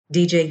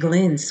DJ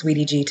Glenn,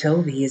 Sweetie G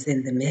Toby is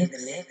in the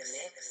mix.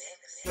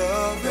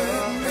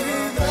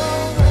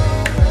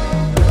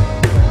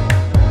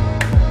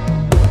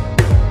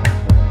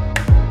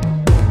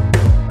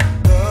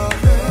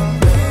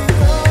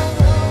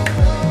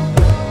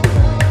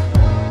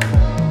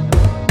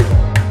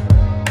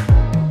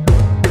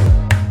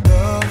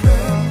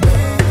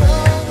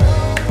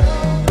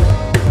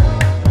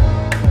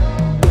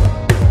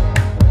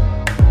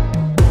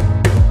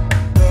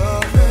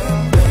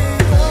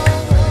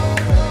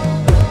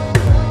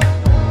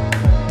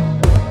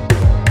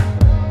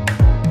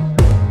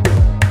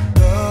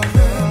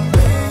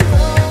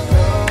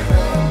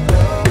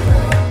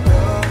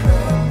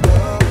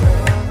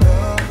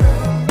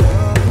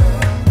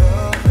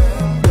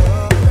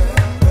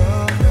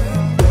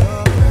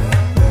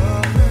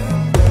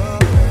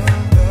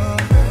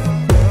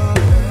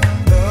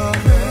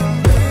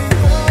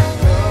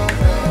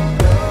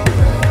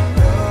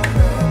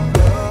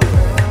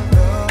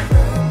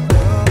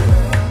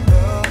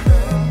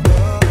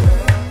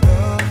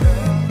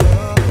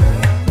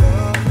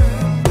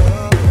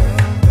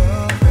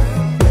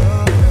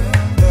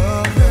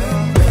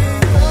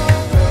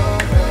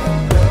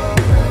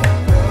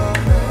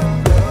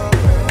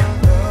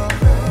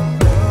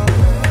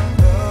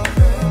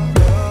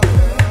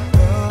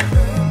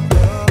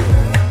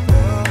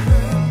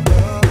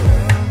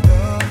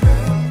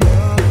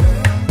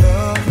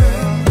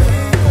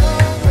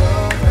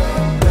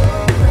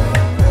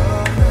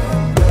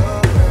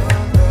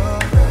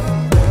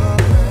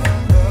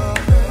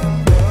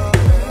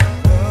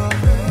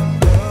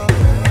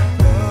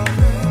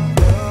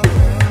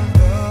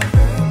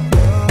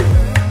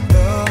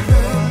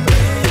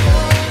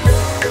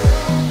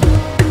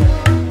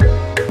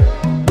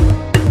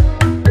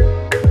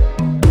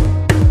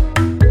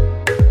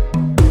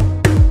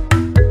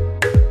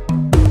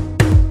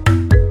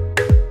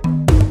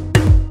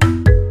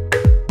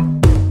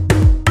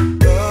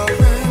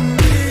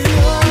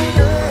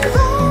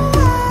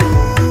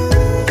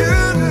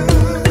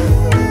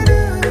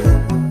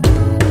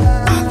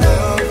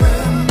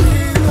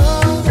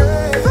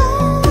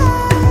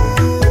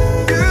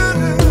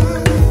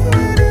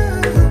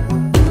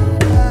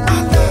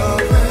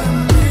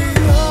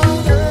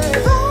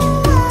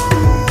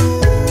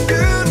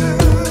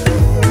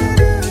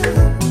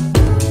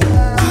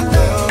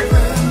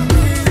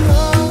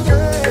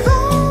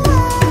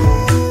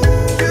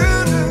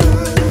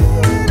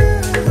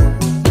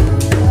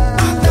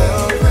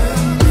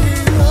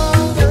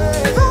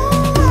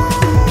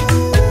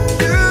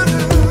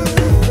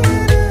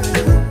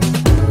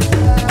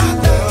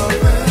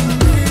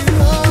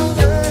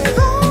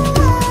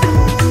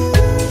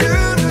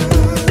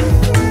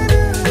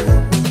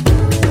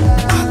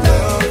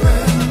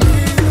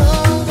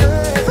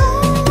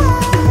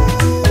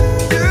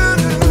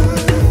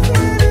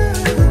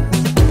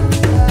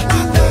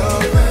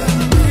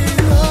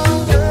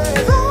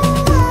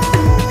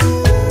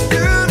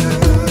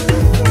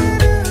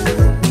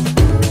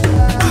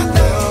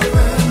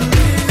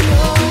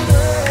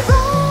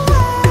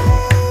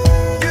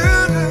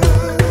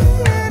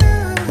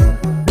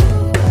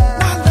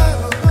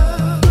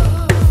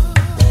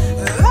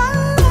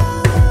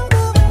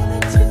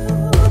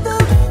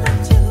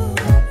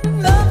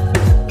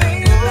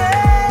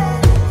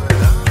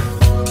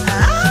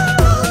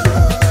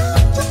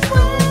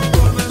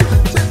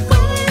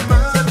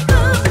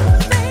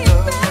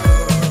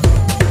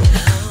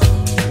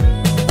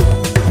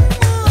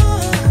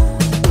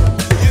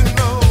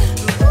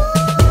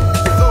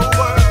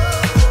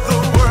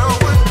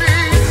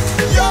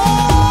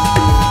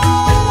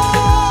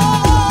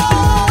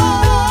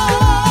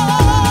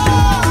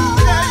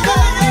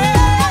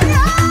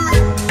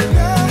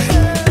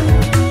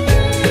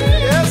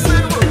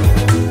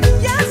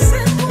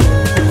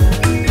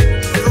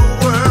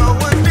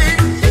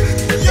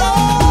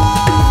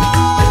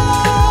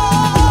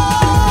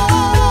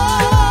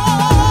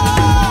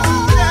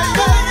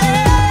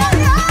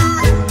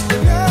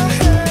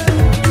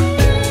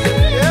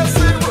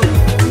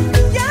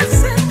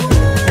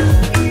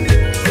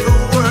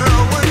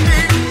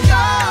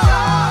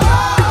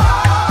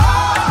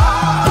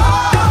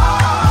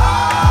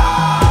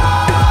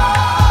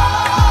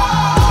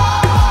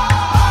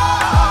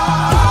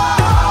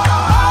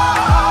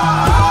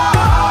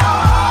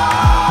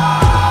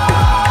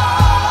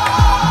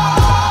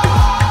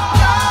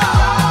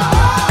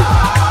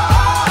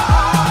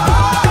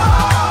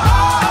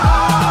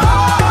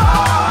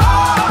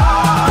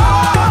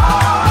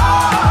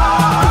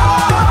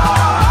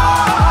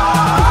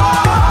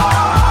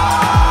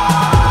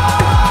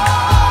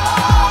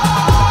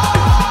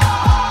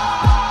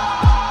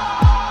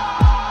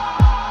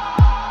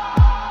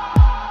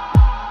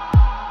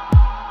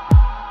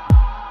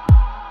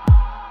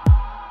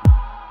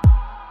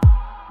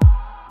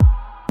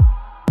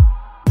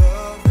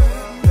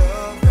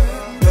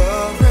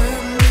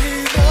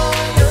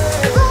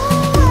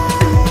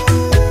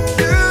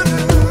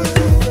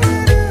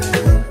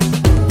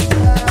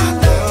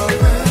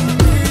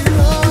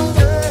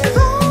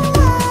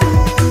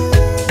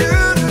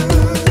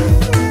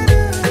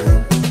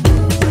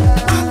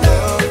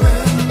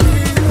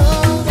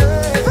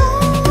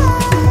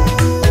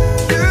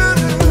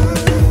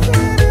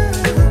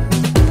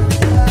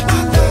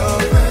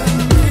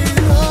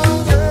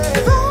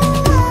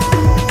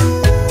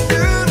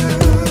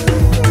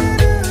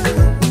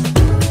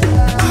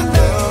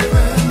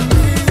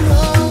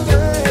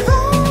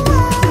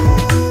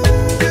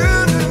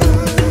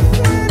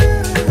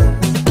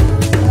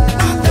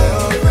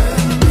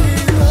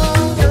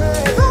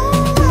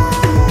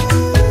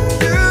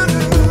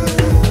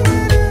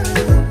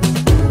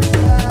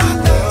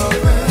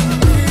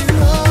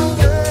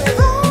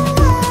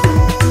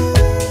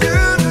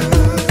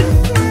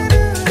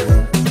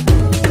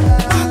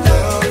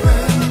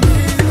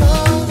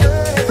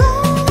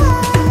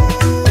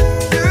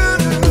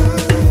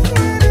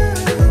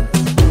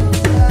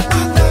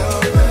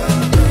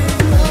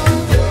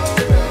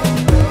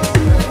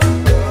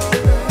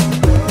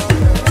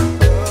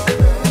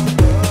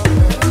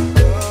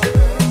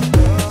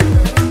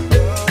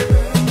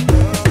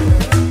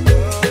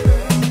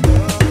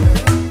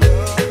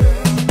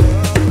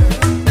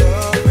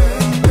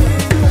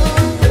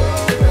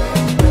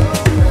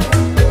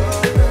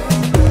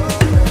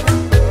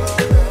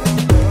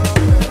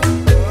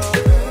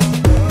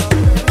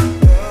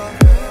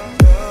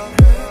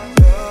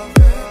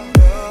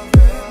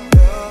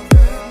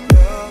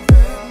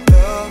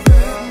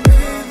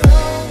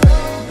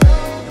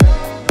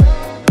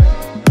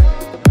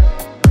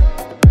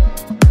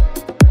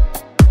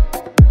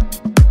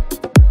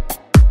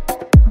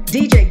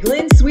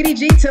 Sweetie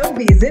G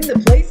Toby is in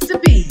the place to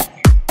be.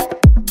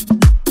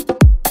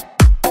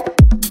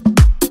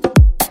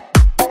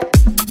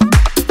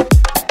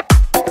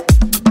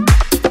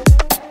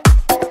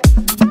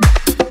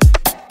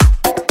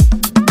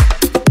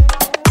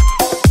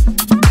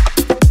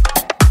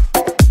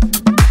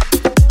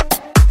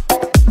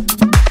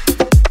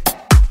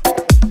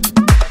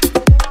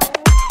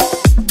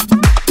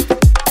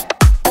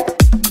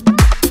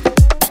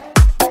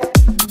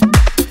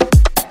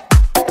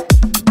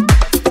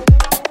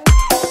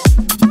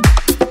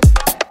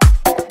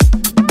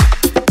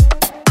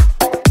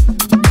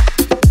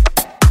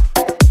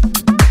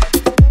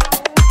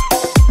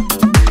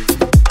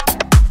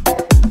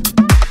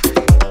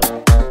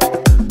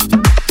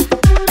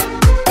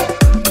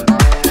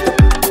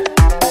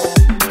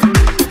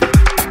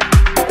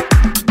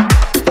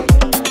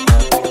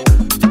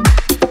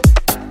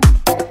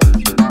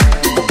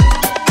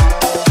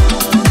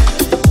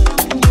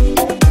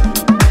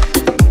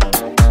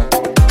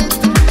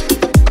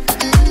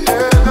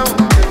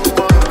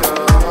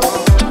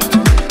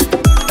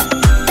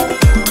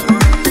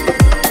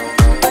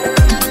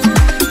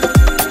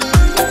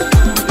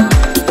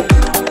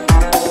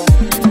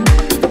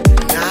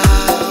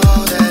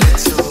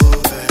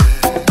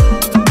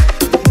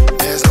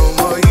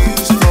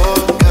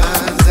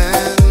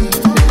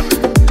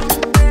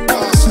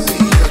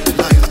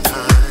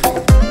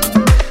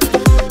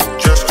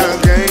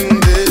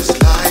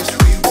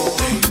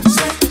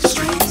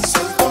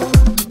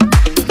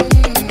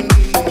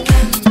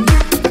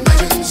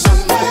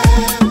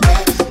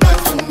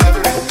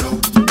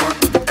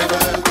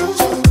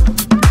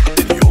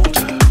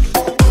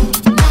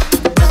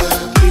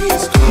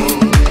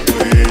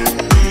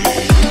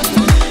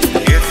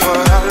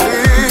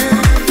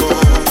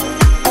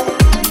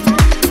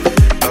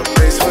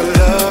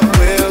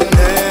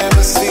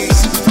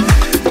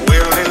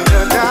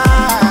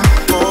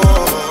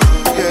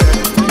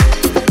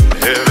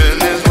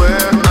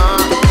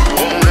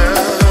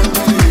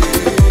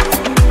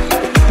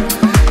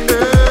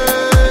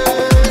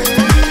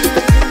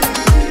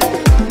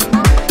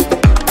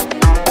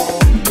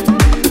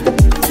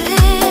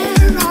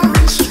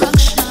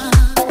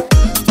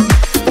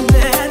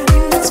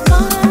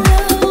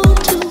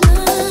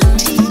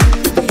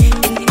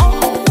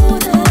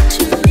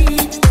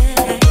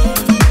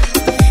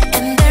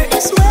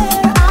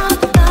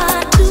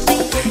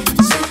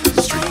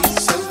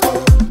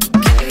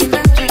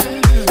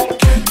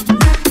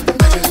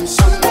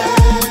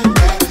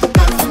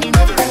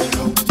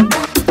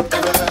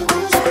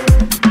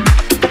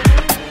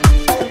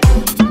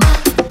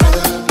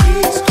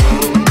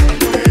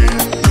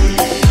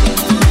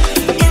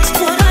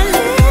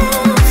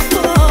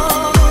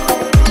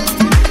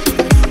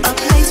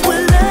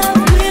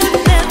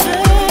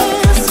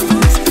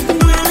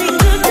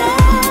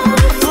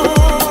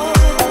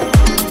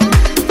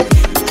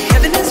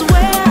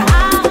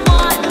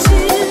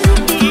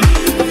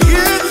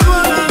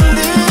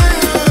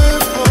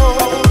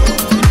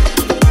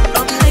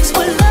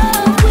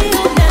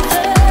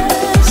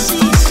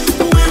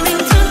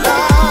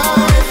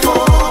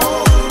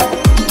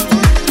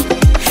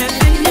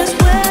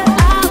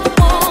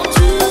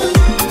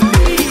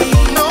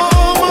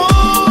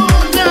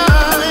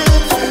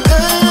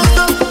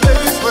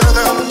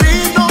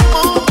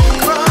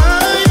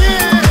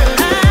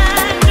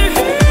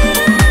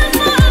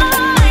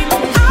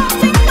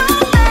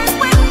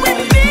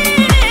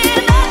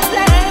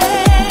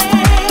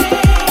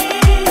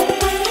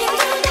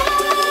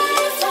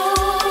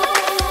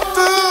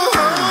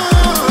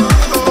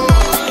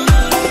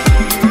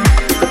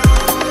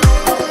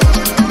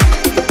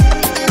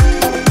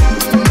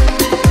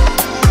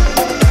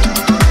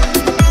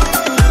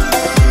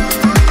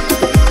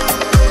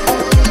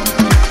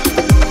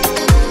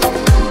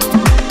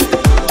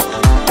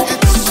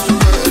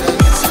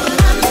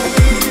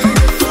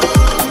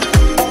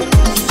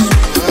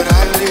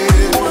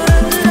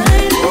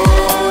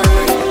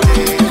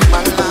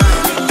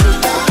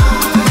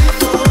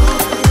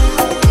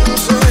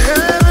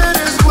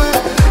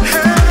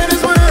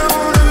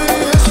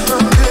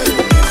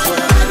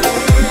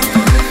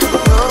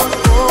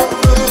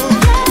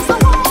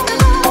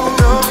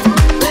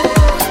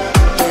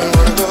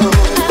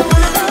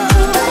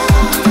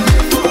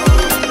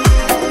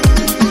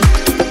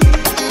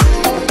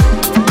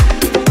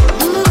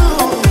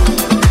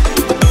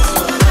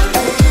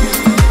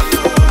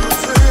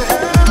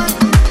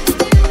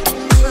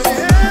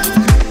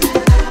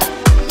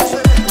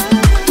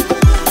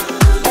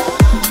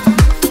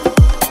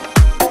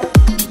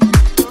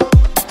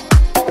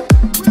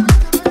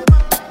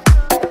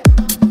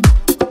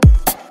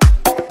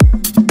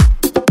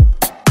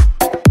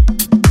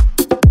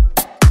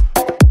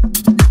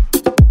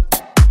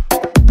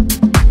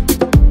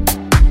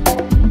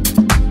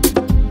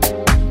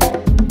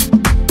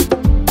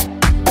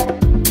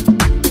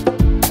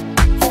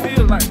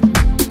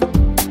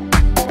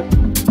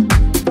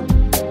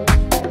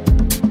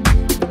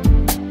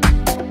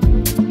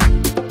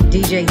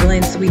 DJ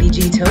Glenn Sweetie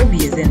G Toby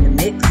is in the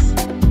mix.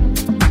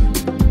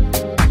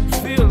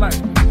 Feel like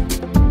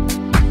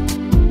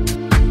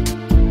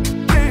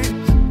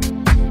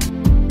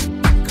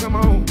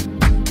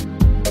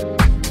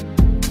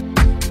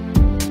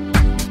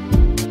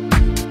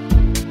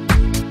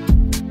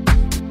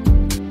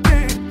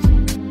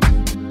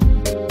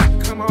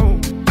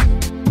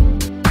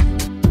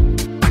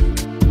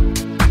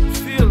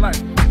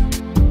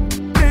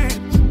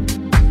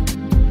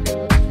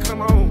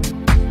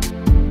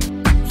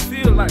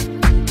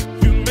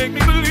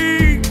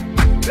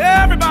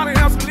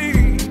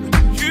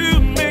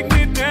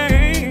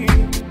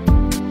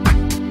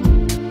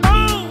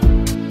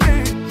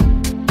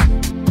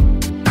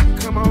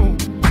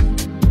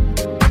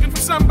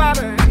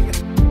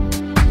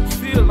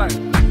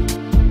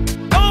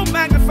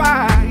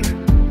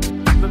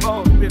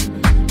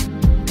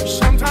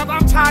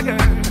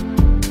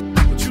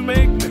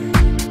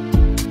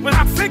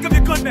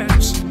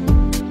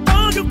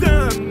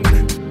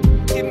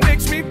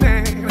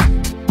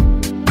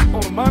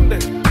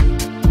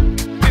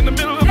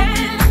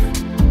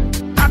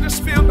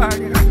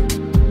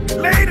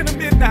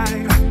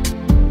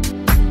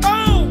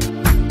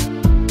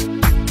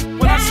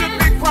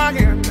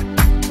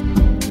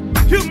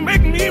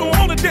make me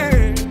wanna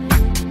dance.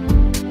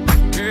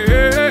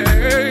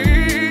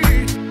 Hey,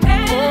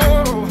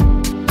 oh,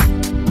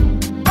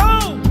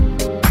 oh,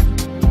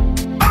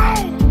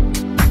 oh,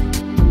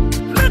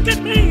 look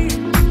at me,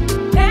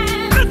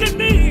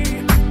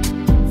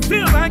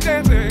 feel like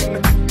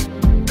dancing.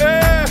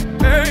 Hey,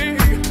 hey,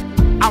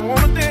 I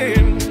wanna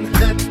dance.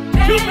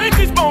 You make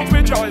these bones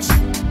rejoice.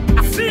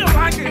 I feel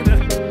like it.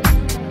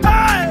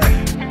 Hey,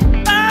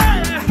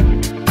 hey,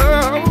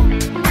 oh,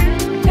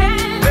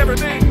 every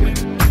day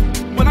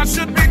when I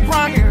should be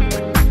crying,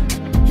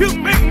 you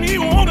make me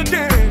wanna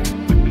dance.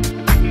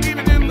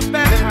 Even in the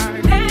bad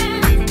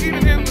times,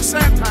 even in the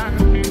sad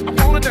times, I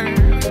wanna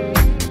dance.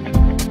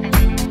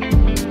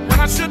 When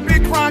I should be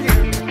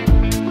crying,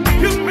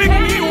 you make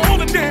me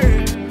wanna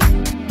dance.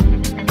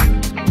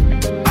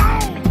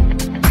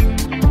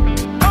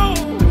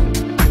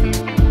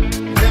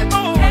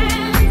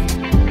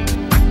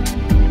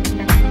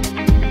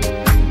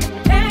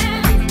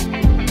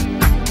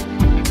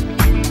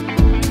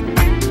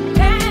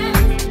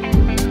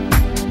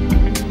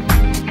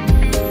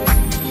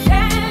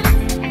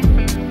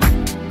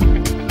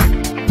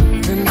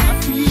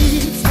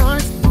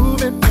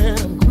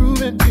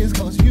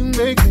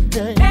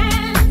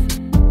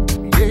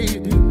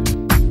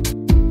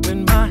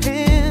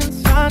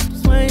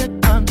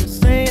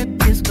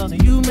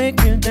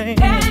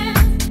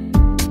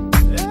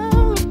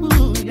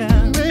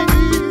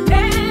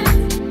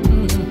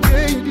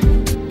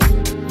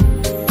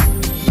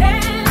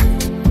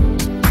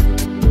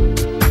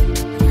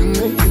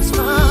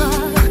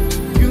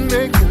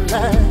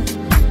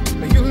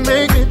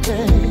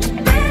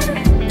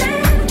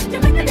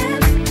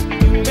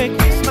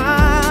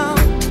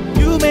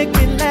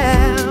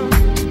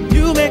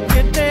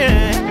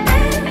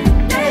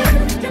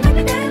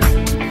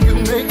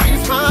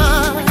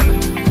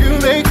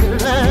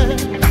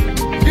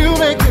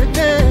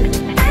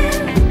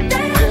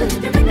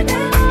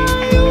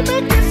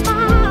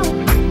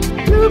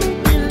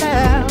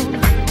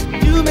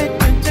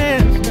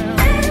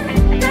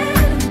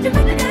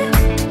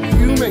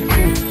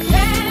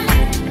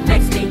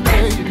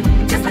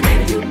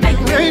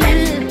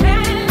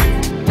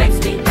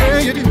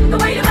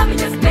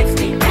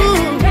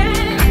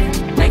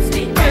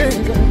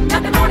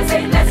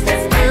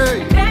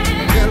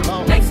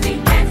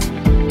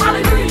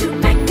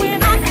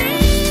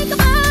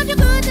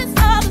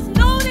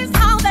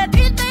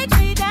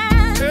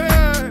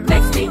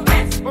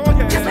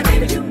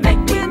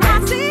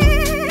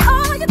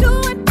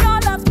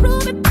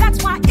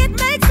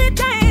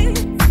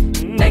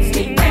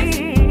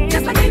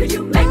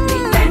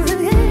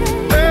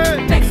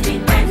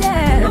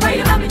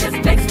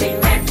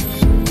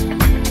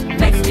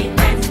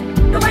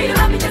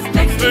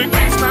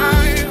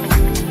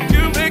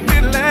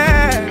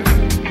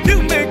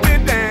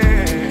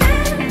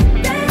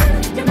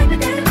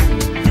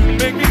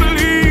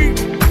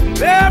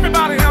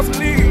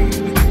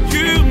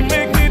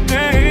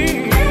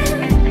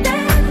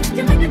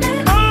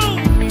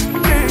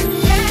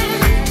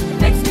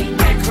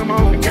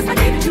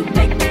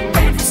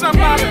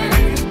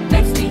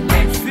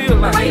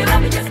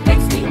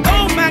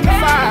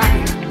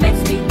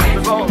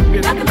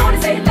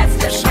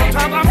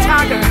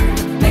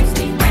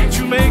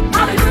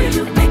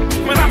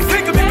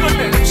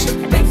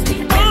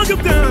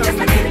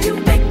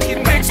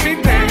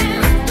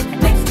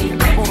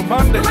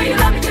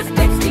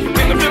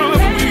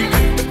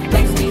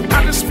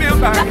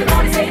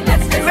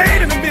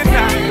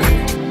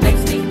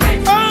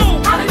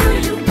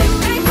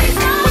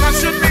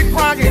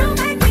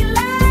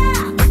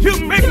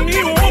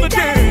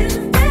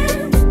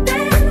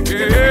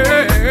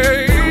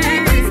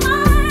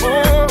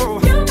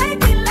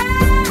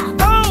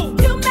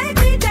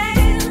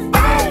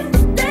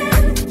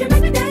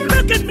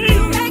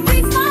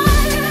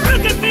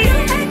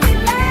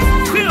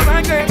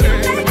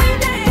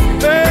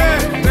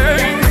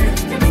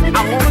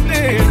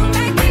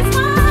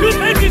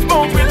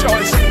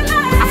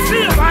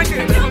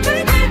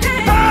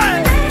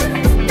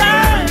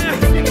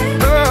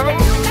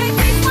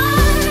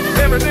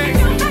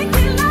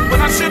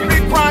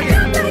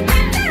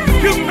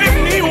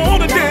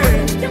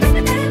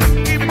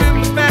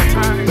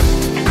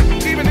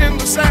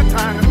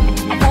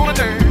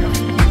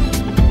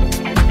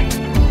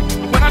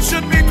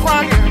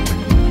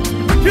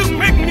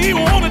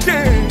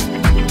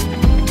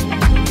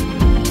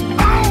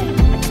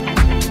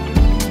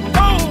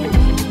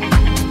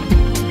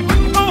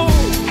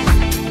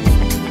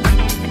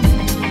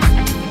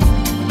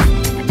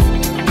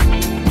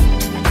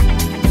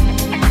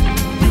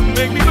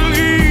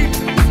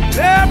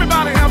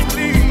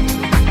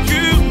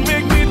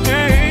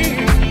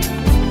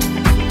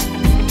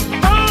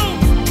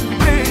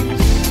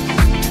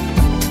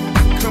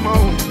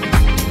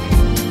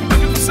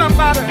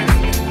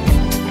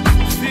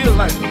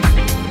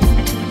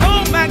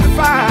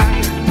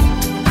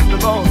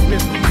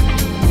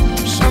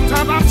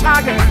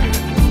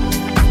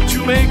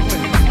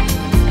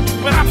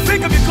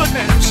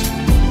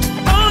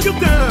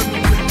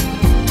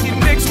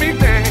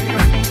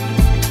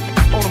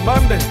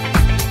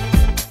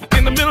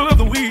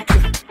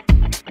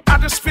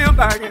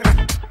 like it.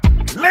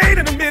 Late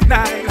in the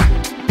midnight.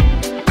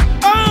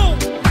 Oh,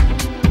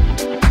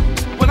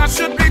 when I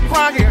should be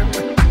crying,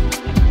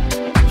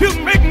 you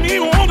make me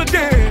wanna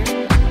dance.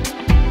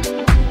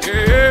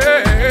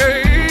 Yeah.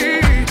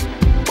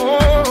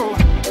 Oh.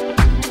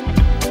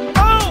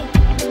 Oh.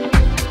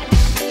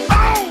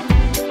 Oh.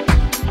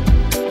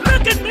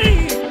 Look at me.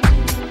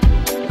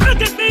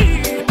 Look at me.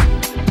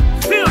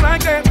 Feel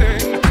like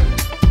dancing.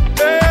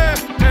 Hey,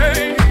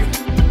 hey.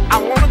 I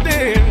wanna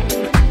dance.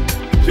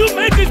 You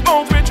make these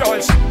bones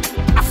rejoice.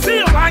 I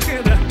feel like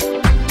it.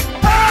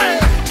 Hey,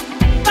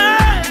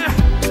 hey.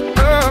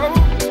 Oh.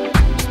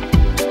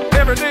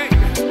 Every day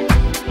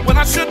when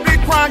I should be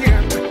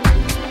crying,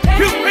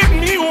 you make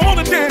me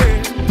wanna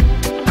dance.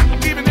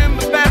 Even in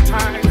the bad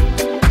time,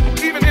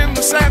 even in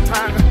the sad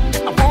time,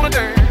 I wanna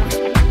dance.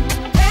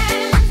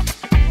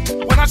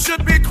 When I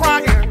should be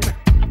crying,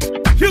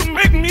 you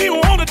make me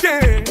wanna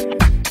dance.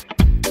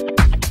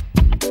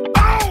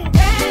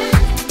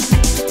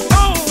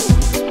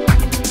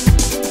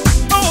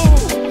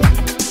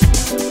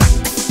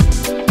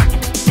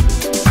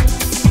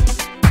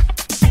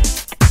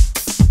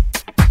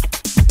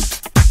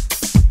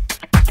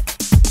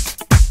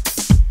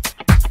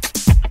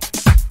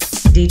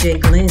 DJ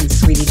Glenn,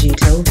 Sweetie G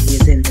Toby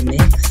is in the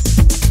mix.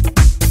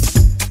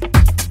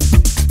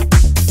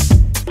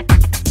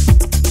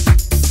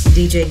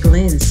 DJ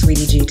Glenn,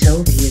 Sweetie G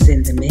Toby is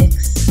in the mix.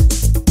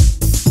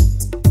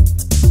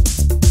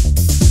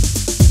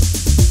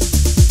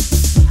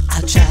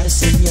 I try to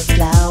send you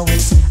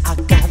flowers, I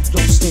got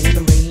lost in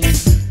the rain.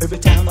 Every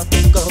time I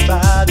think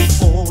about it,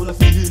 all I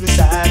feel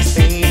inside is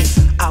pain.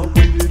 I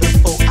waited up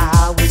for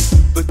hours,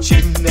 but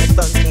you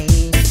never came.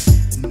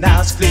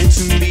 Now it's clear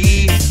to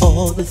me,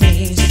 all the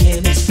things you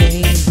can't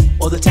explain,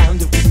 all the time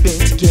that we've been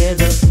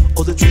together,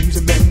 all the dreams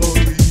and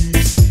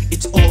memories,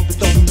 it's all but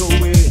don't know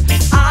where.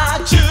 I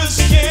just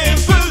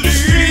can't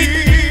believe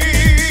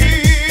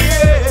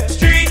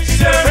Street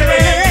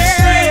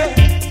serenade,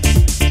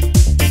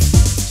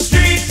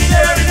 street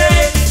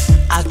serenade.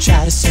 I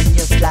try to send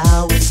you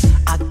flowers,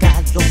 I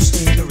got lost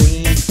in the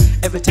rain.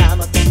 Every time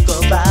I think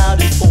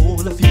about it,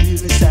 all I feel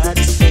inside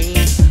is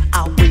pain.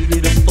 I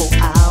waited up for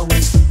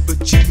hours,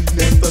 but you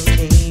never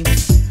came.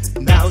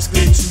 Now it's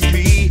clear to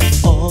me,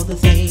 all the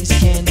things I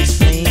can't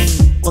explain,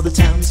 all the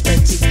time we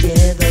spent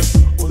together,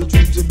 all the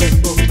dreams and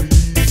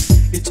memories,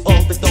 it's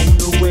all but thrown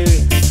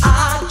away.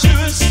 I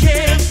just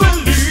can't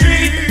believe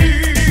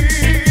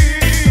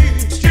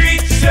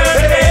Street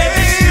serenade.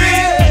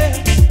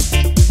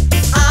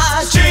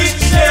 I just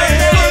can't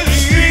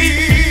believe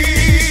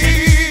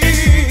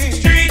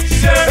Street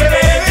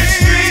serenade.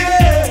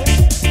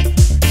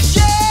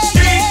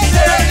 Street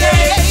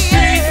serenade.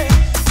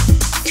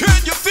 Can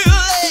you feel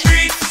it?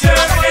 Street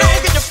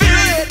serenade. Can you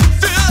feel it?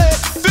 Feel it,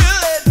 feel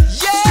it.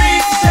 Yeah. Street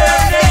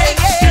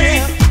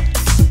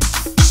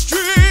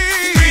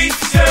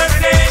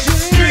serenade.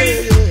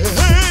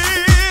 Street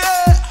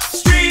serenade.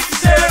 Street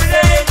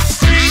serenade.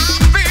 Street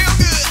feel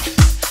good.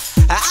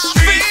 I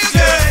feel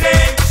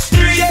good.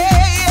 Street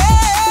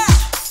yeah.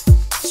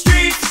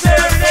 Street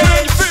serenade.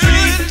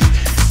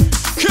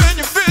 Can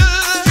you feel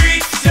it?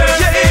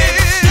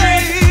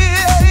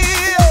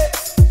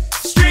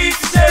 Street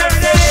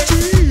serenade.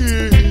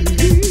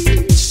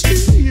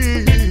 Street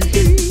serenade.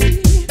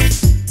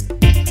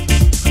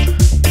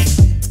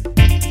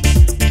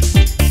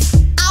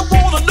 I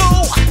wanna know,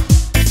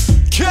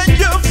 can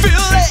you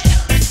feel it?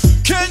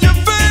 Can you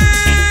feel?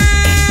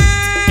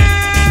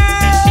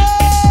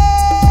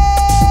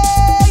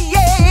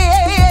 Yeah.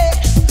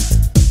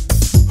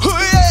 Oh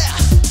yeah.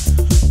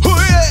 Oh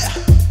yeah.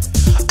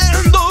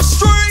 And the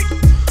street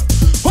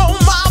on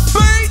my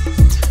feet.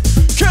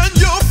 Can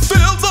you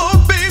feel the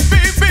beat,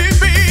 beat, beat,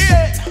 beat?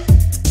 Yeah.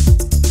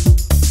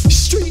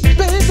 Street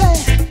baby,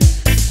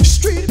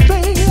 street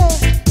baby,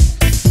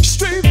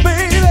 street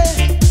baby.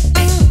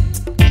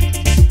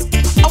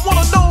 I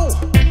wanna know,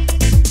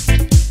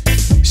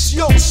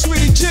 yo,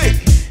 Sweetie G,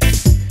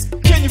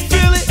 can you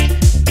feel it?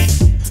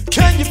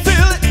 Can you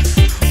feel it?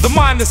 The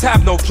mindless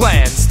have no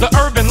plans. The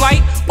urban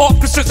light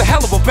orchestra's a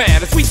hell of a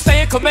band. If we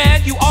stay in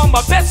command, you are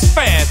my best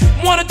fan.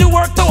 Wanna do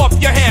work? Throw up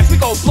your hands. We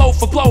go blow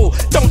for blow,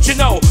 don't you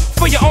know?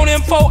 For your own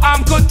info,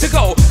 I'm good to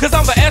go. Cause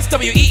I'm the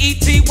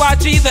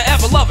SWEETYG, the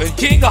ever-loving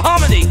king of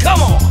harmony.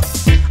 Come on.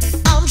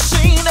 I'm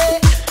seeing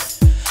it.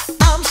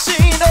 I'm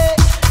seeing it.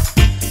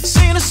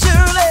 Seeing it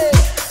seriously.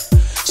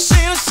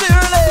 Seeing it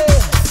seriously.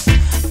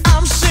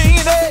 I'm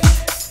seeing it.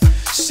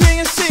 Seeing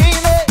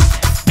it.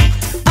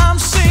 I'm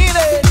seeing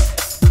it.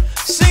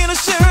 Seeing it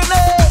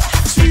seriously.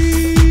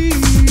 Sweet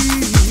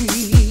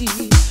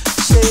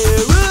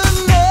serenade.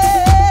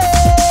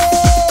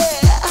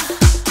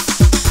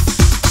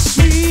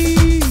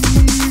 Sweet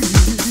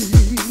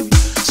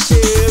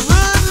serenade.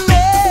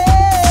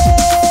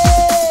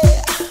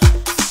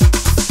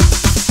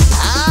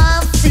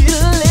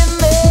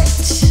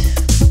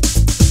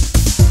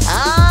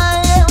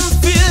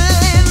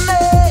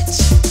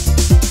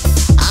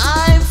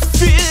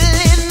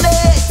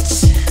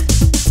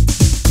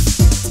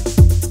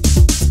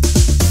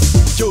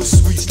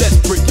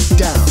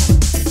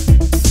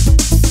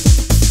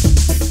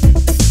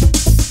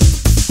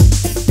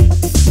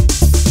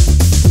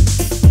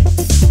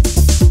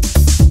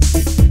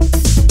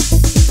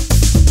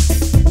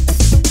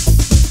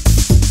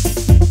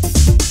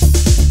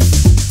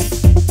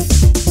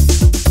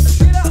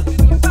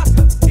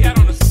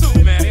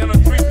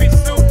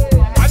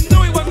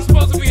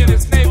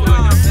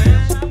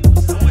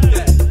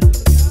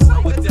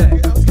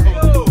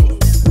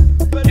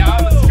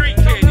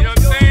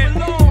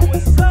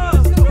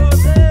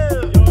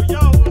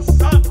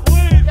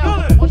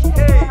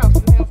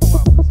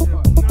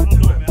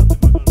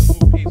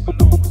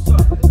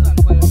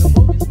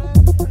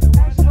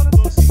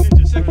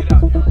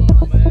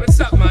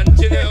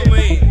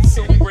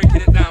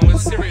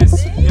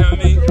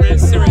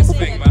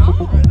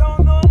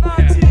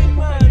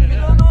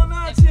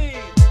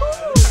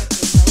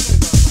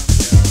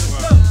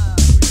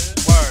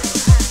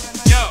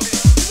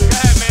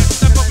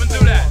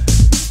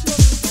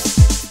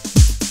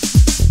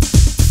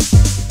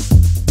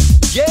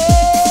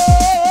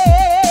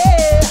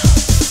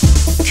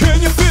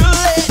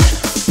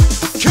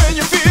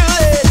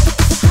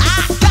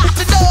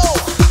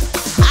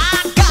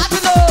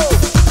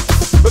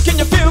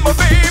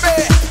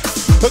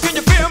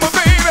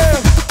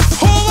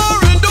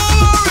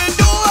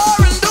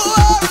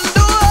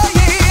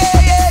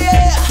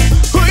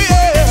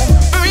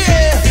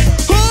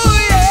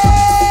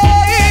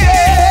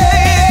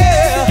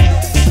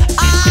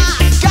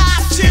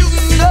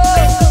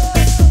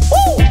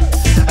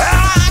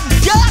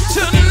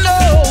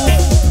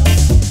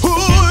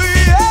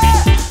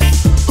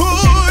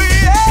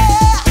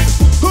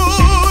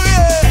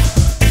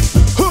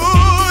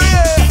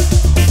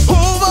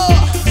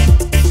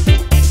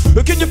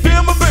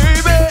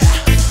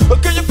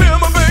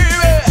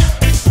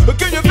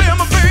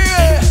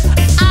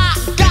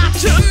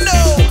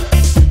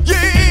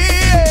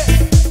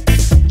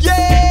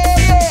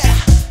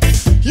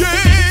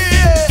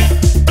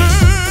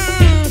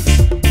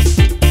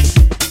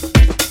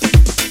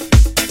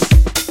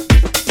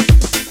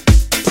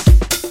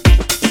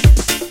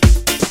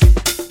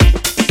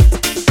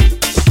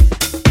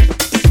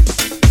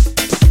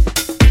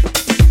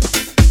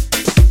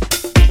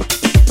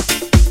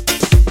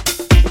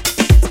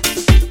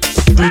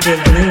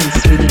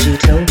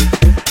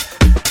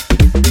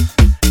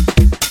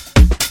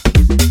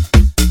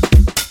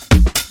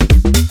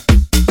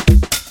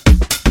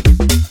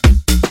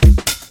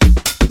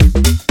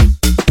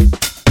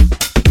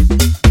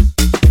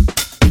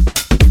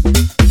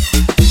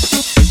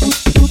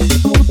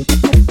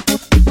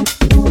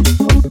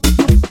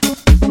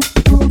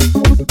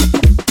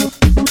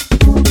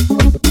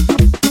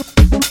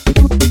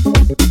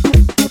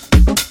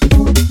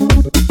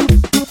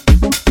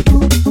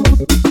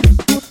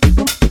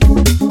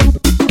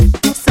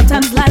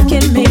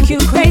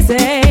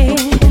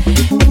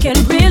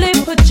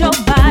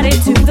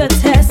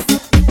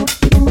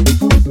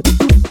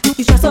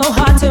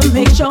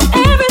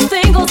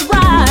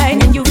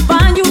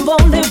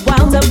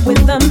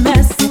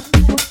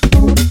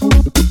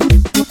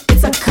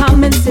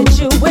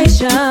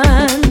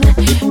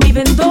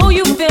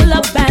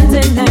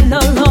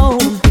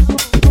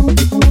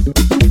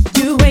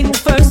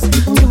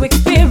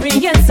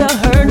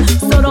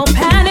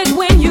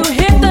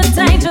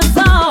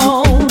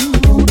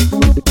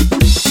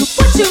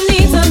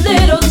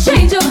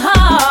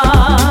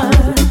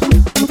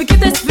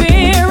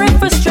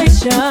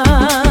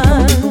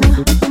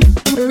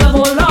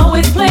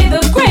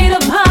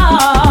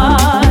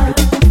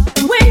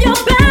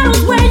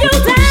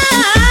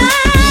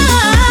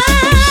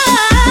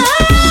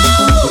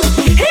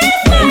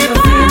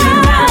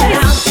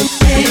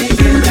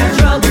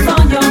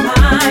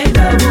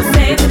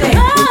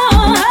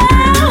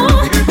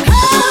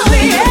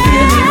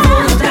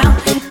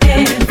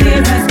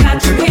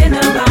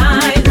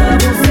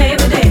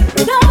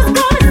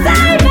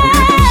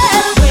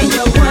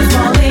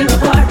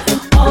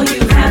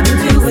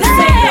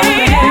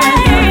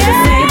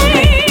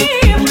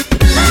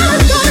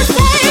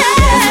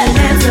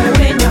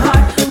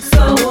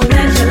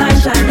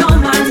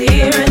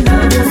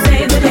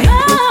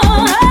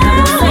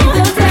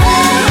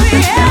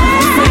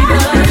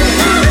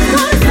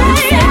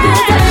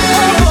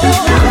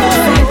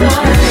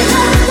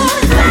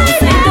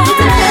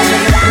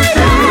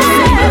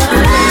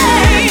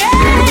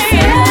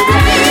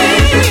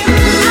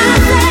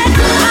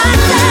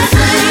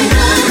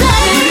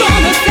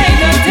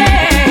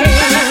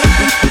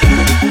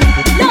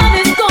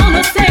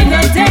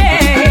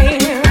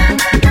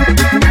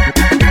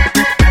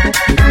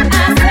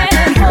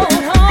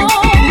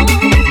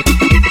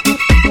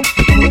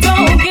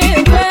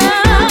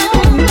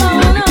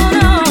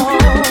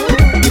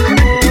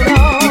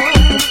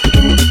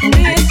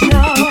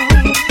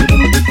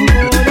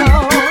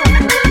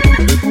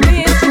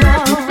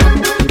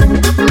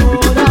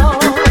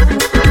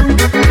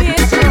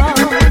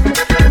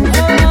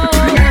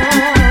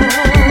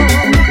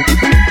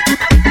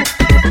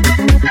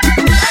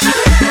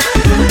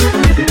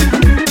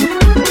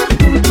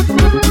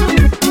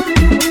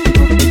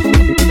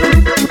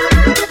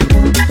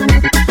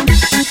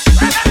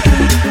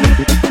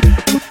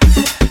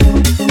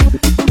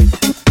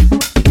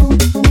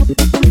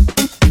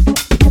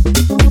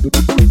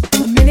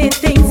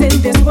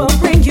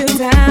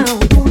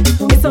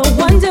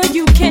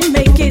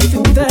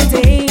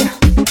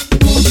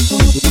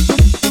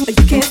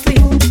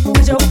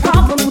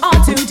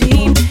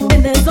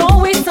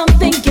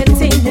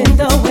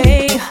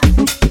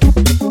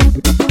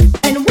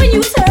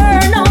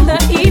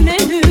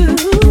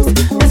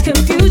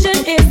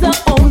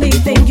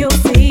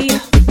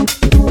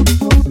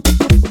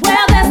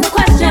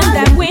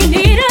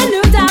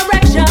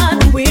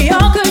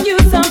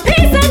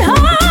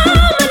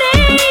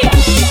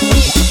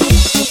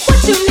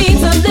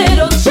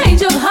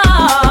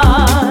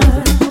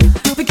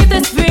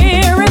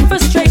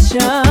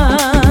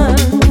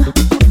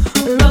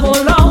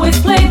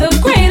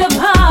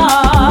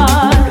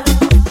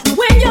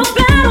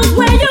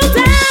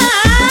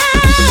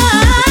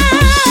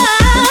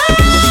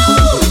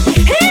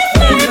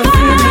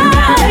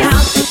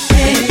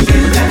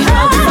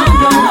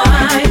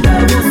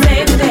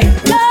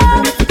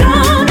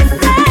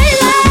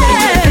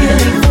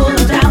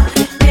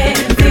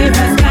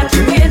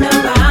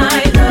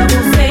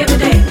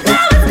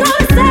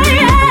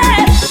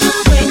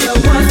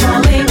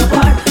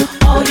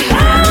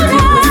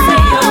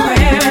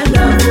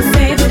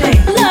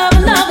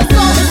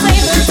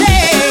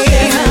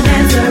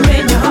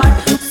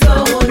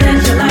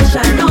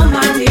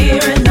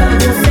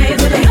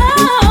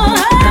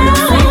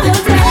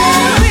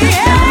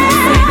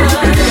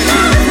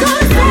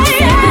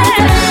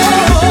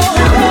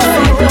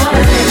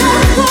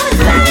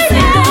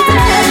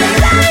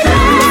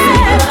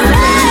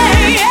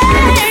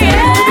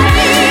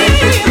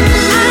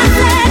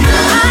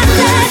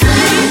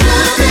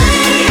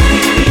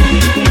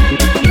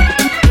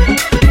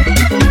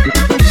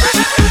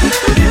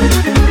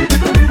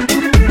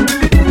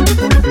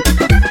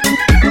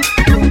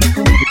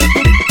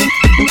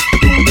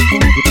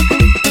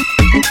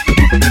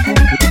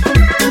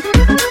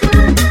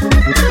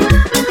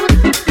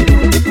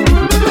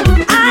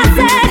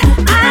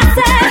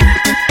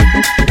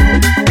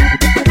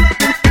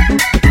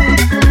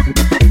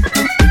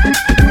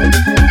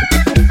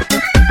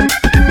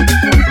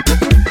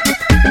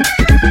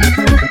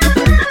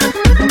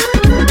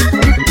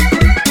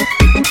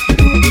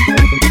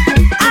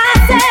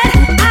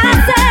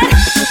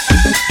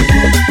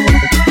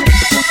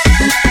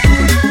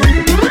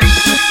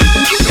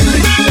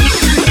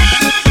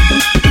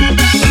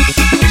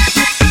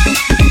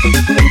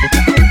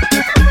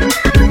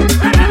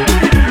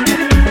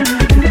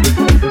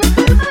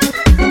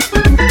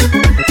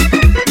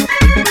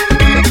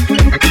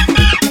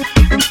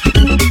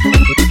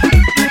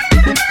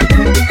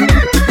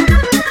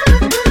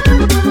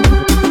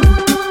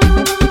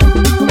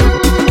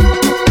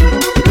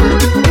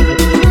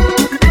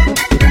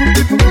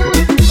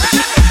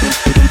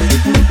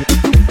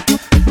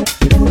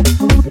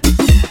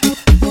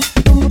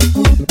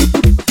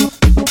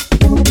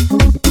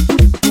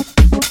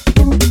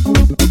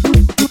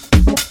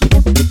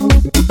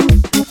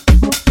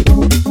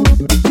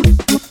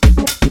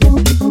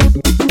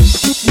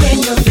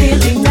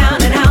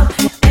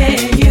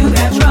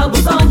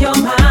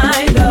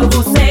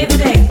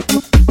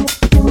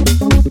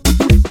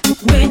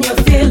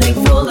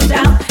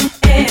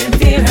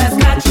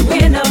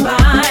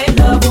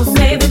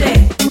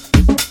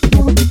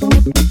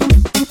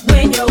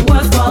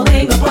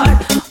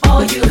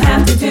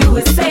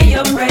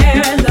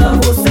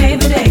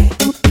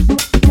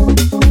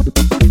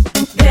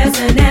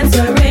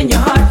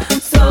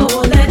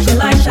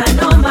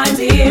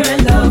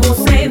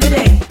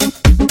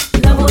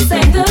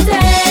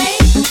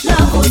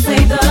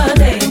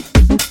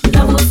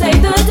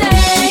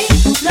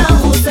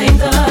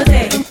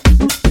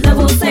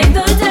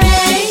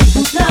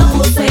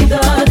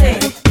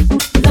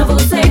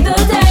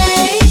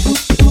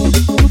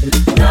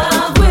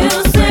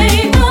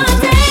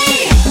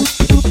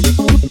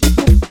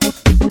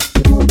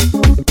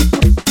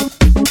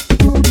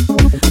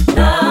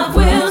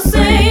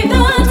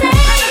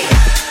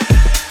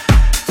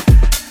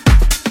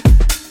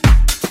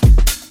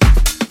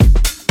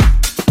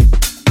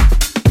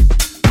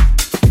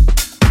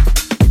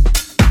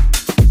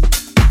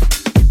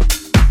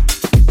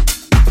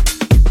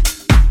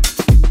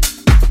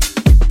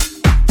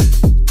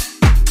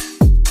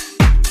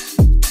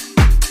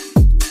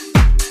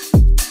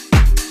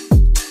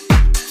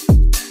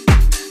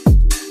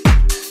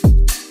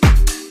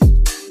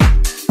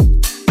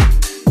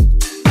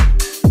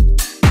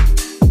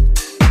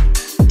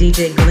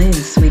 DJ Glenn,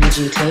 Sweetie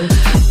G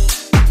Toby.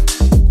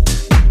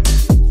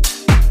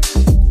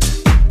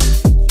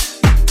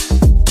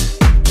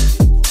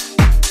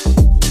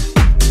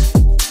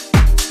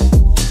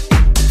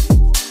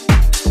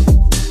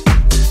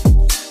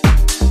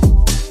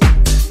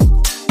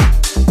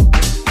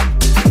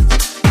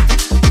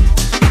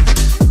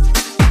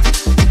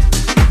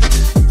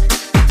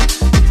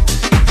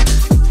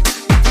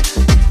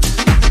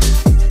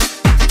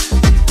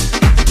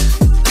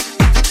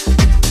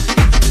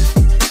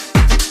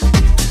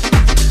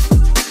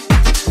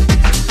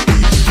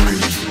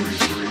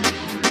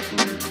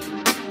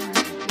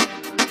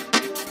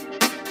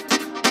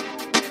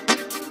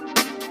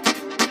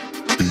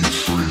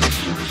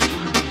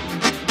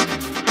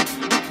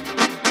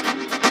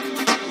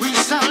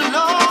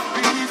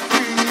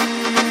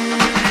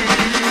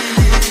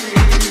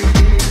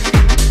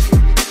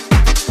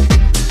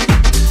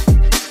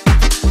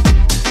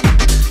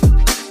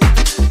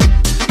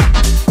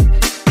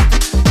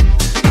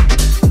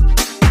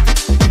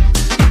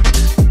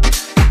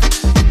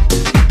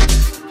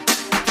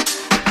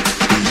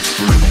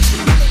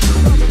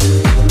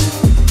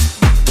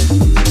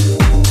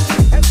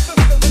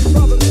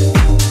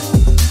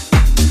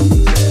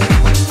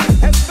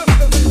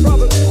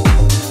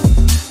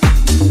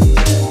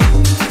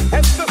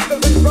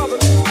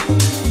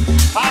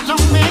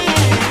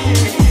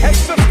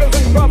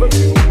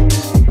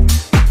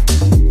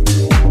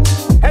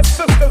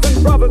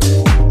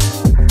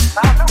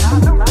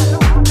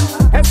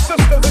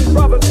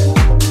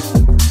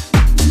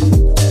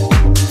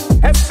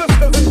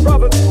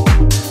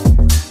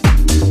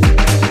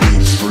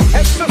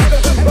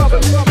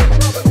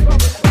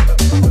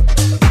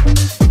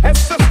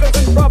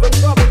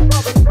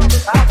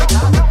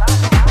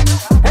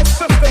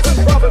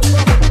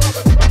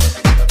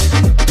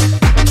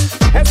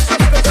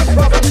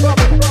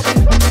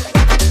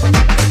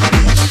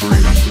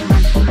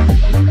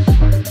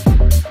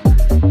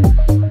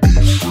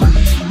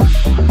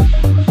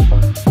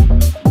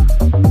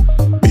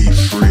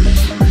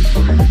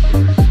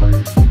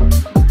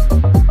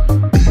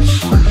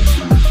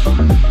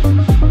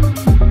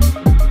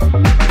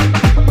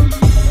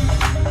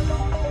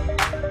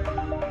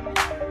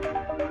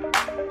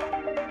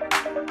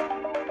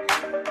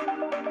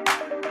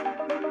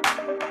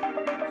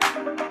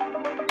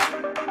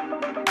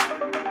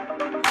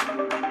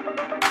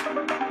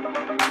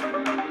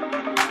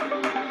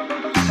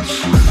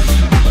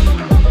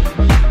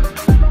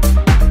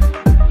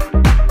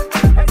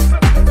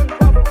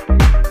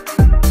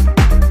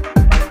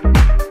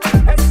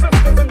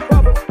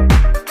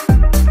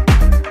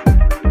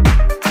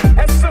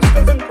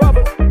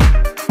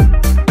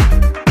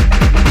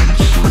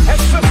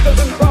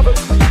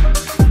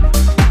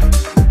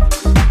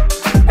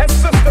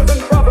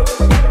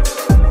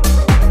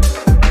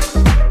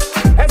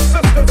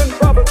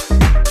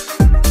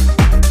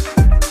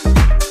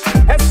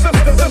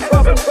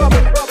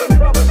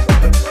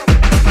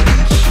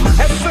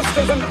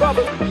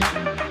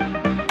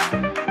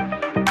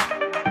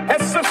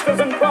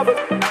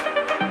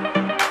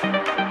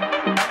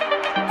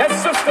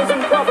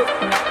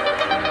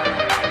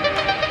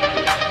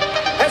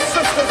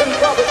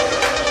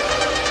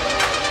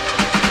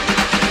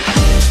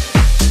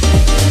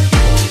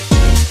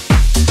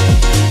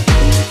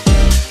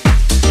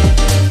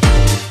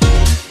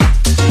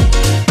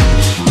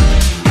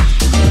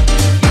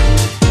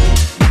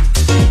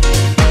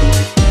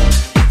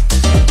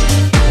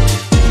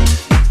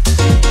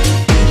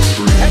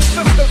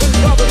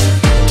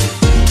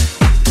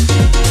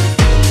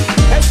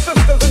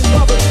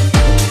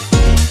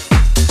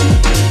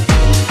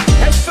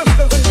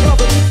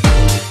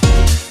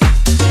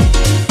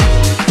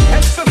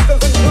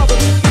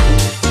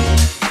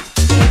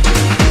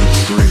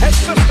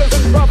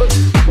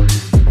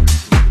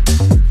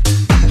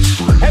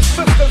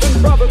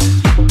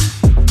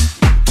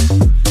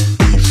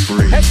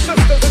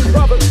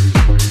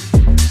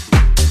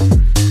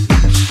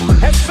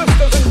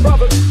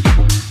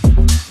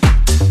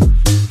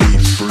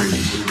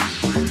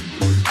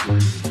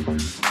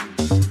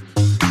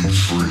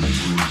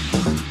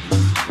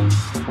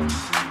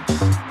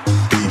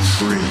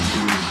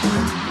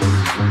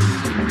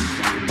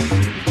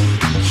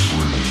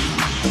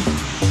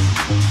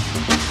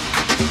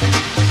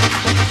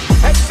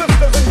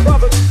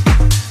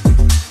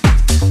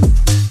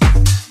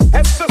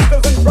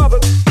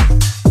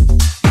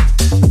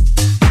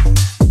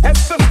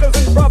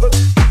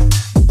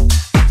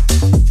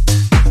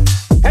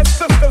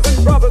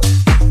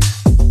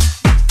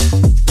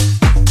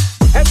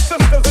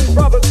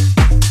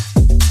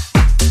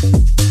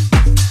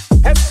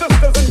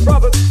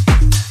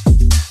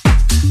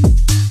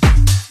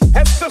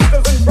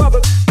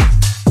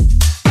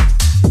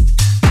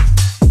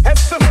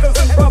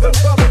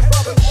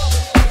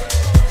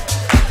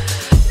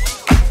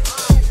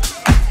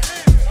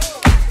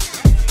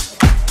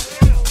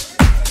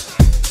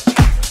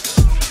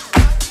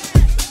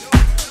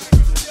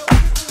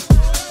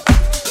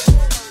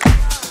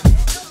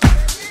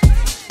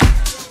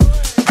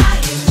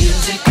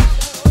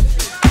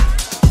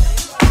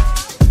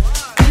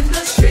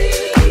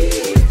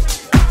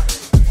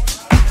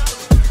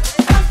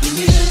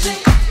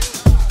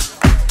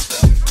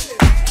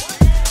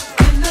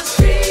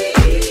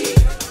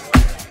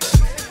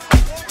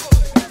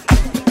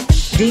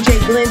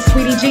 DJ Glenn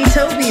Sweetie G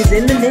Toby is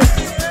in the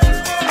mix.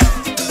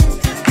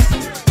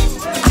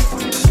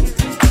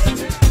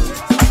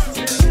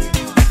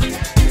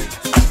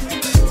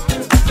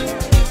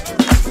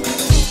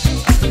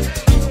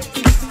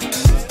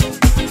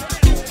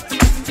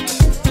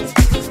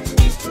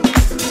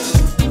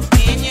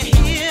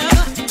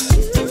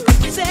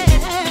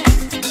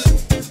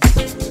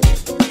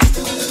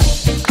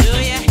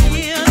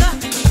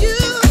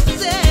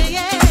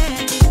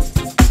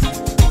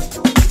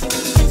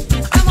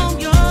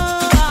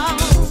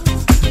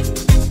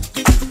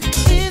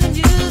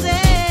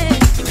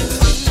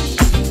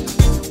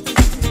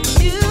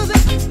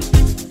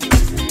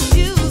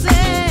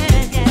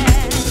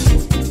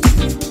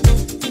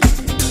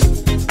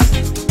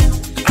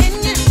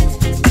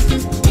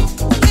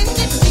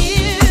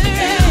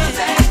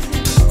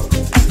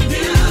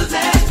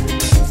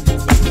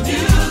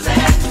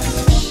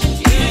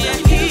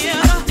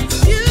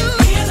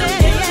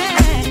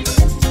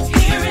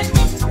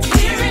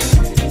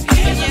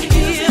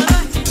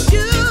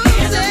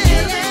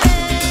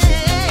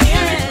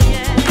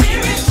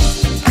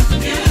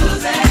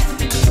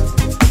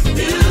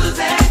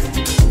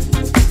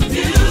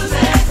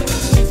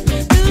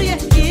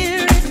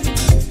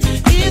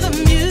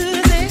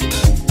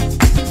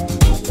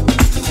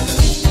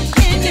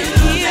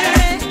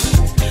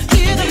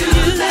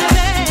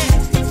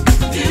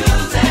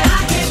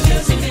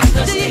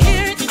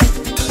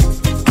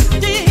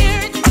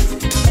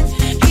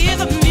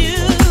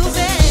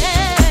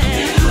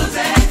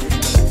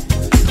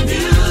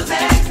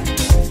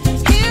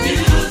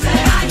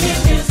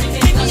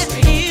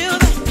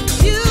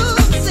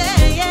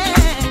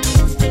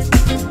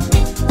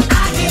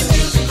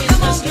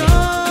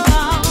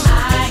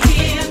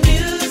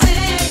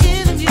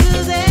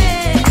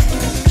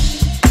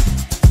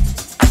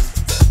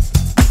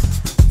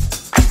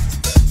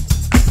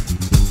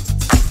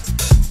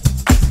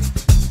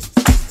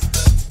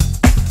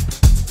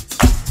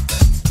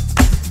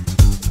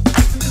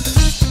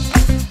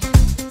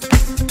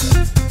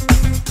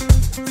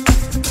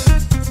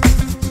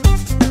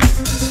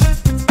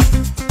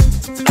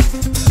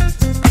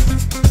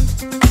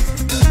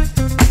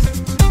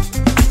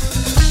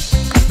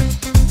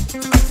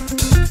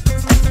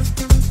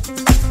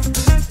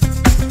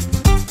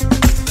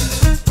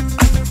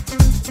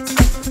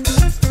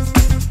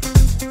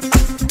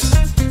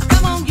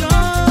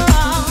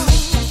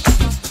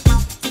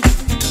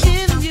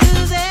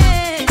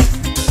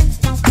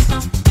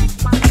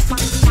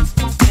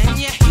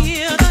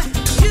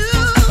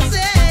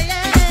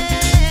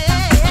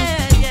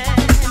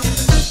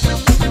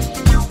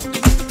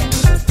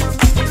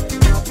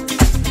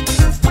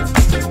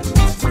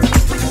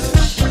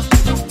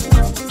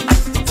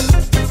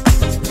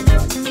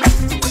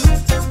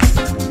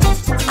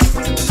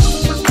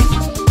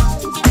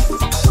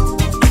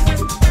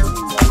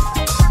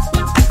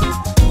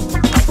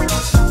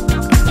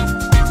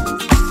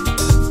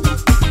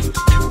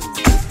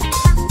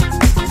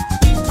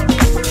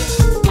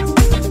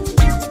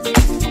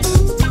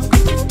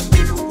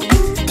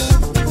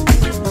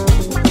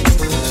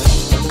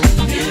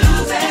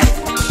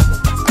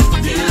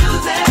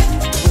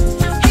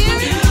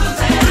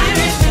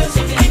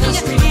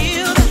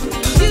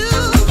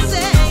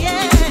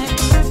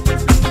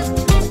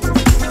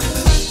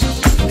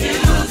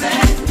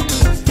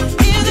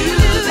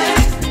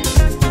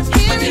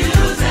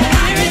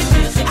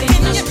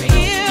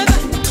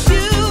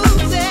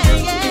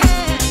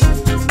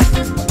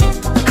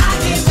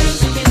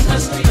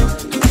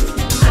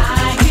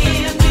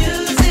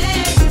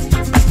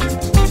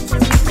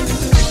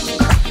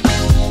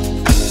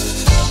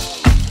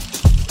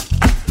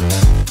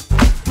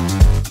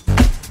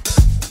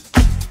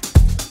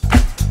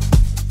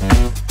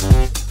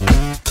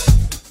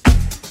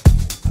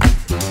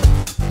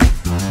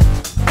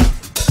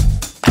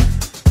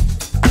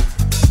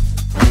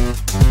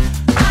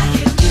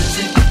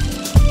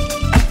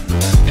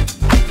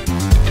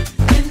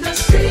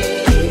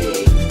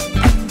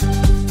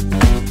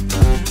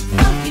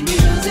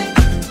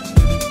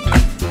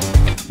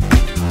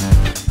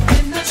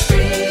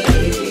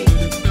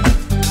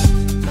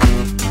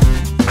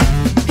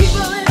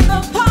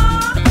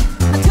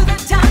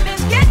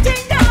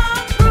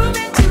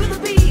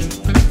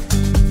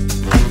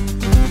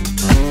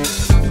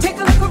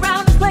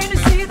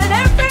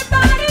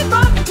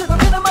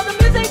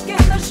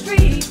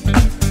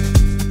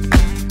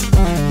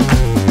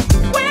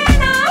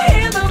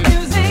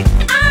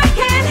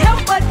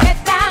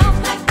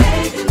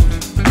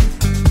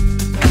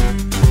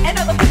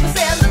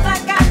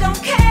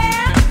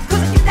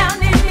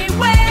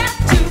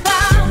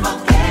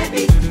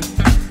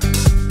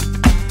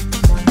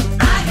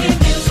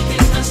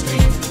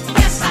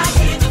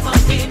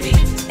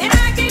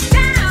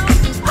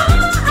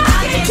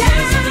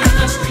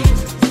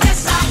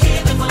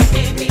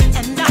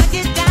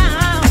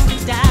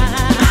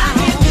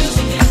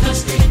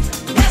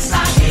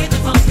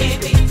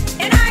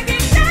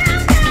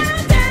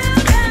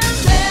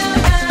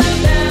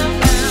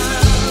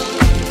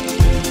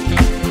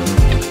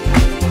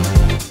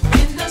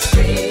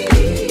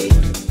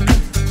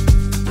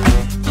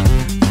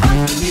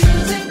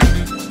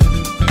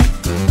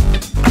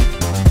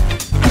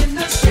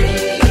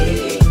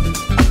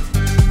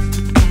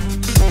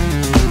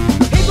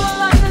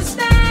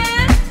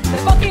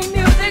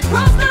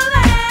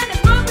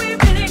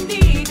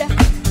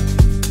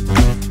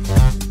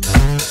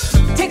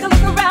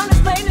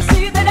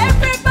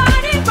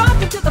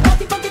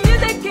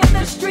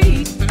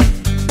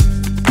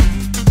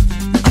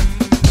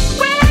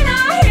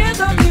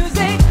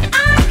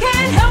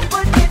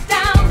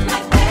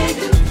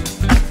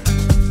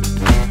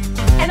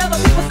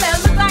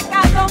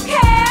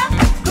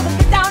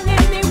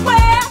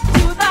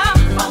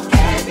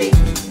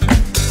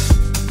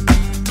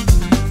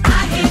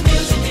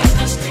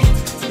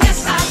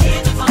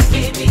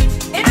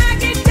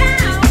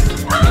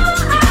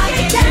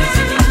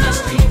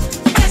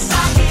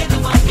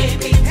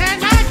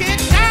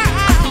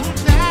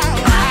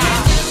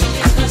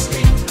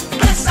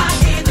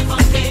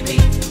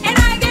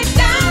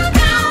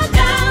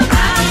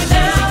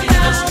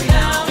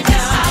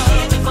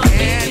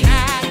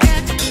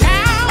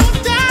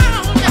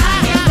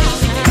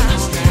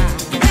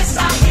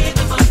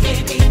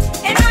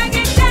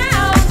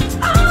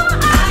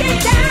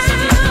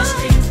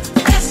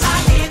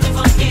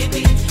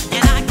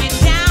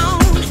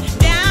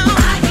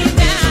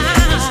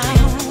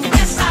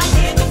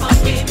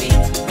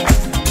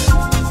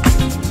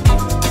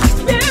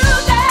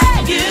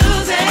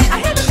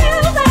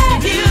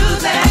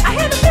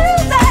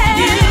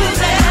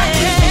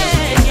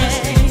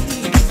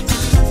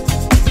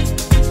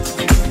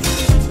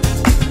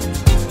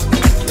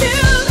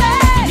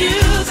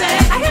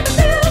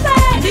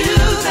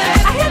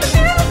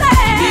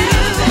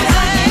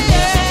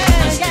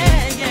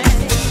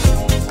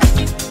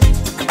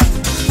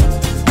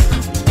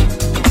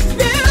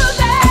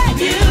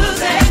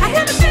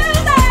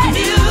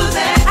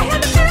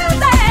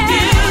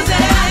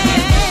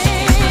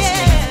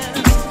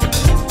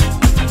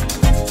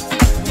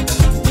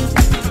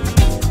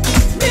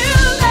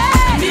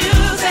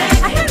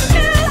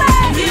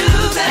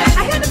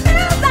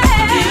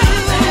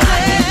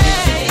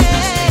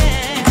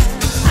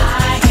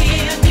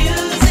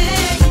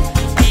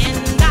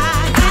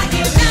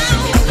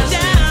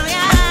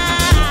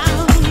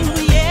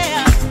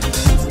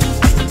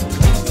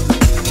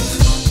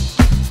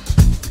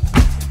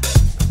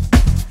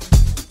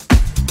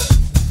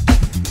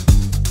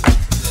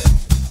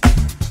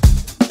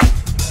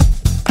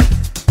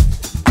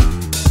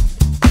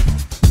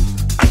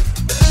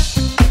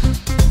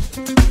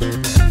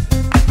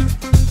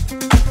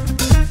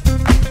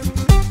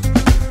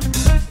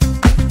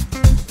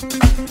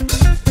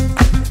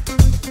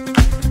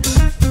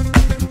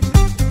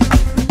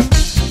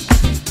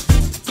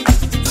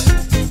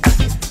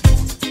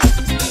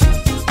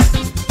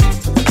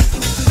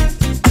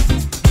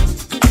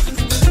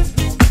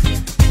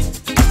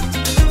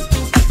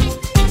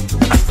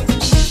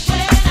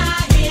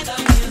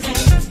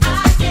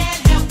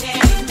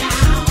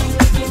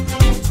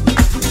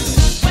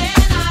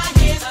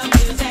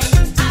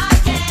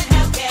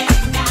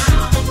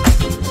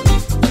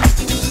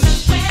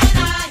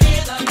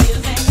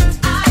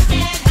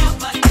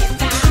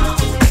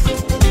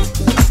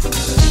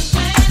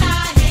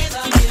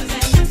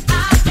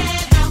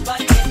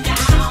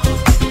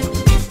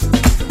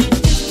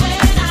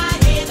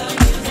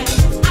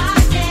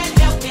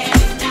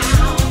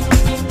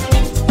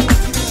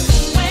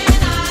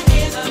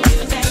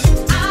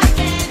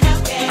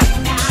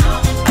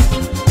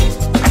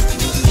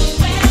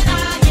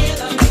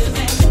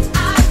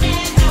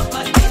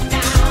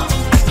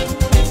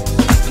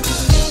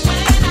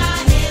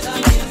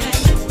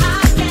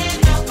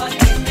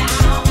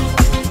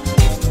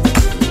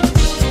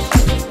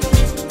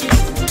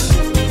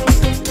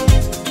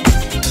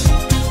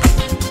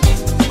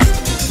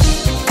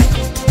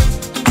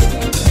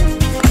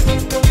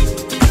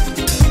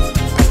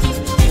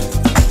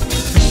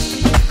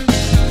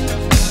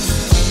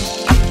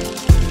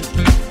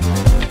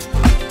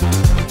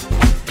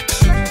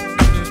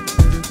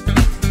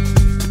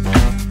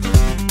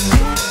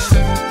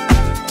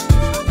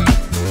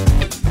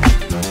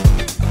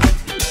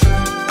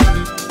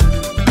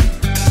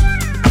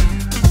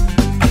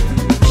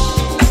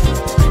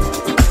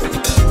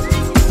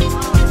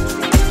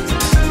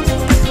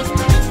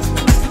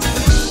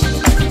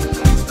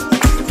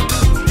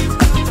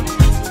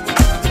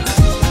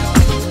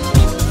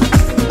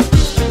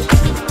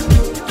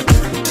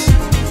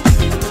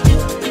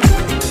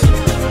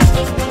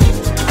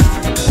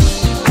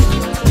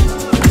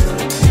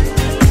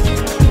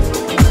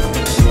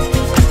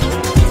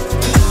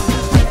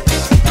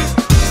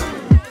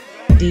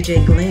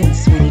 DJ Glenn,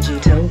 Sweetie G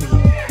Toby.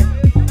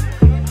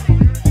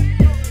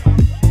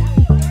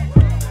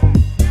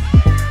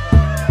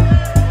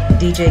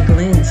 DJ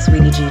Glenn,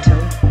 Sweetie G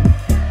Toby.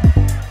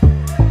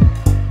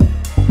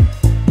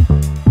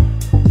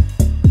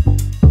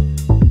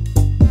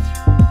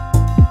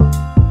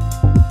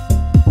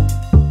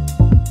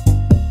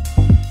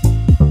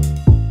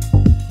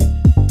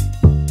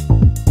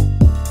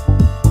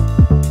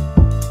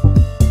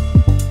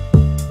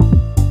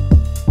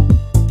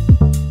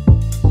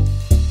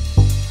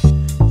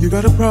 You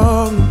got a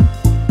problem,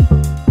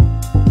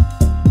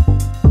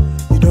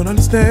 you don't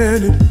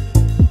understand it,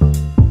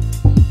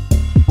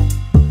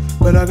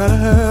 but I gotta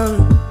have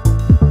it.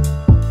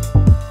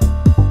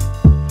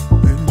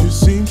 And you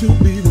seem to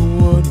be the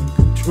one in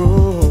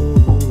control.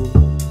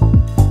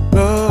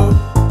 Love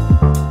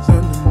is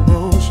an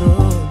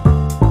emotion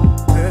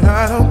that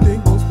I don't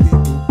think most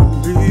people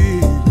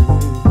believe in.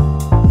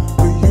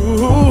 But you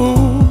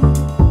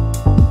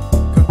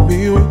got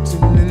me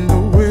waiting in the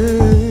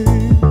wings.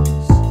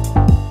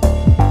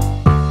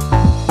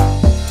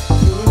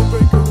 Couldn't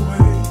break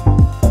away,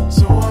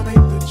 so I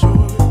made the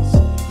choice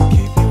to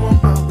keep you on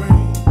my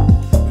brain,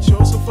 but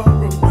you're so far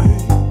away.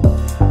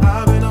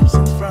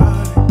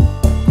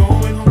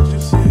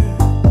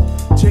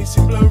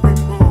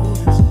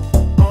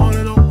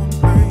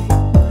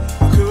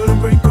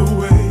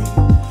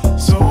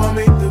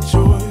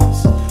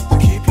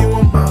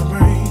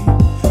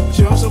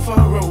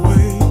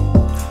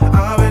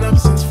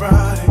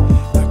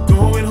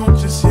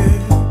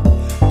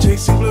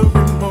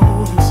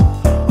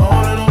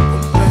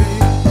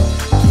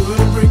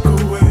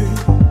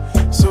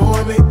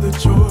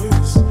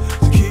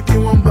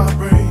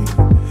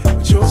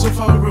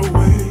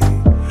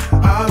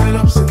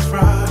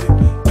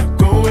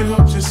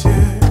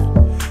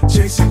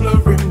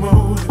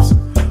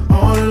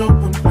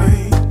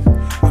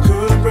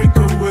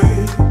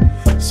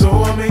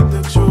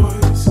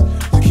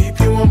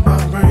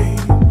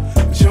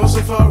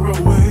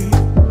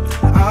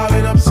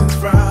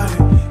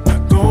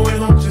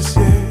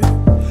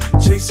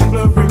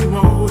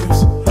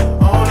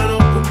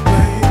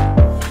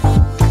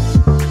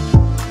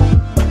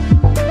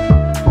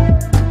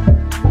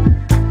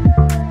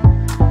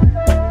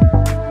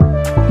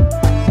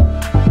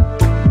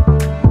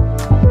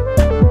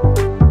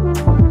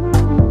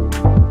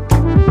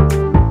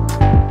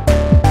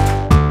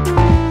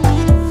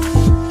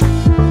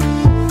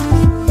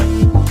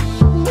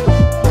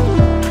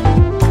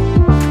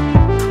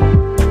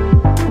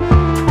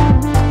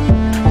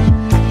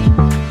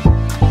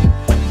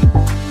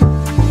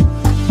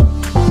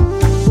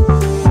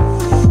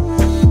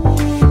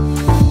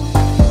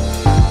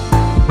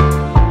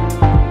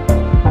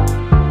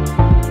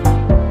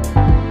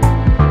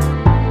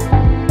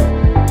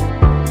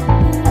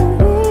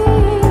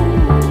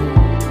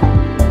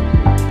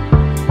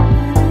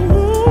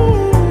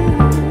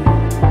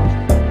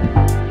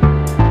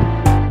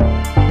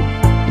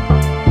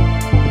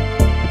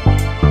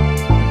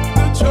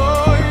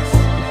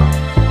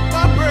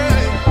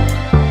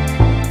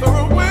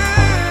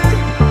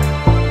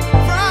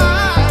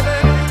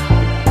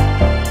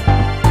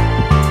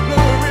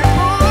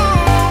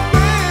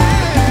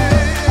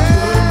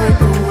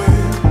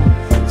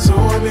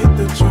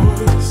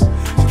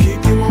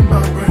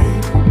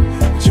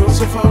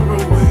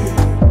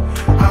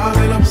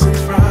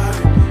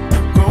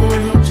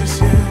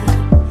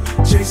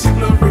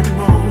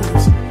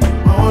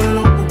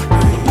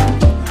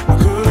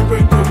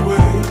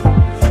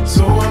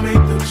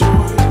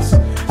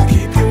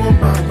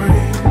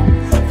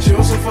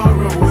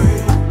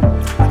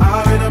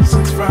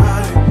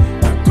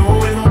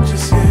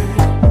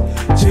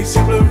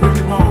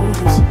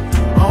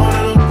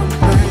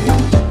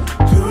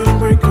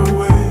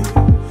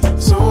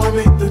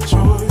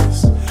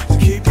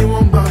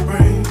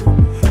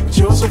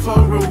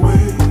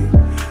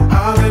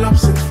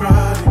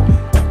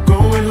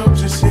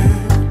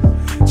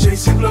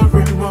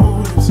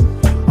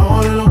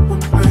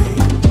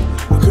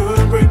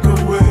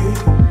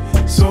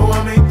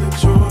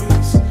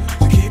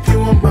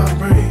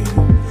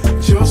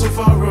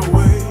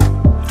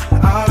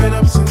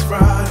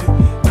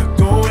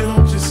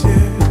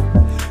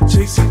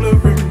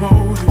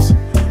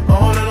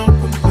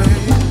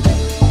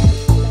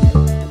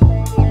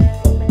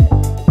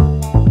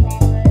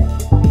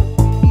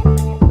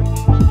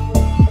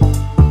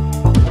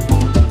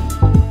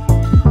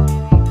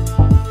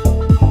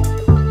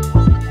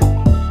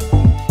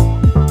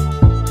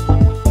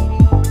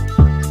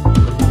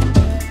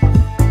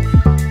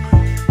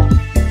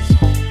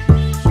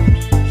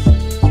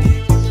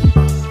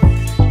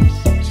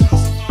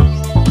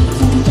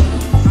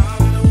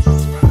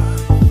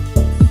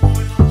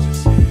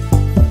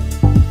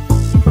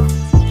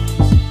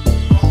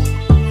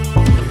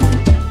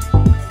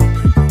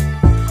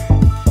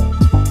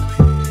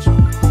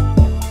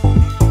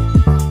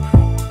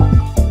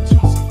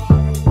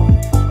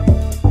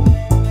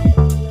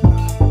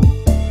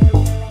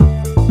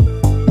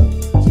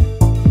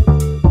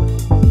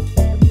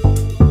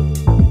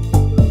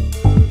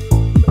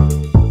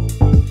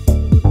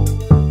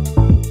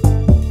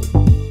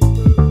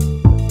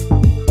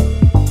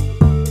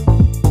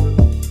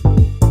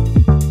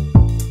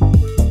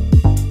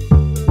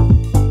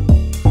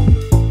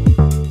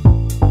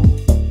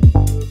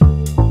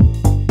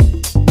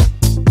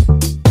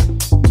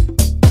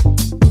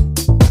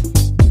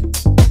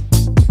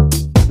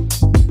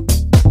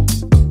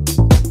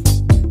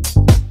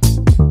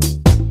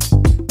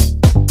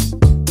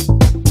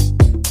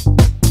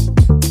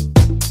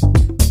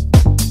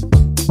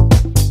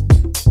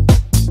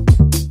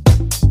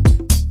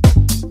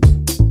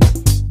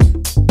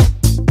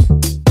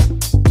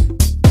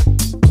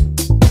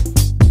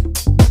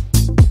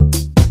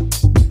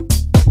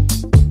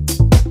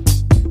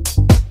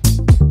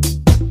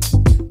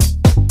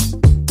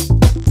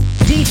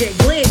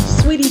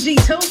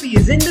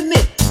 in the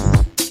mix.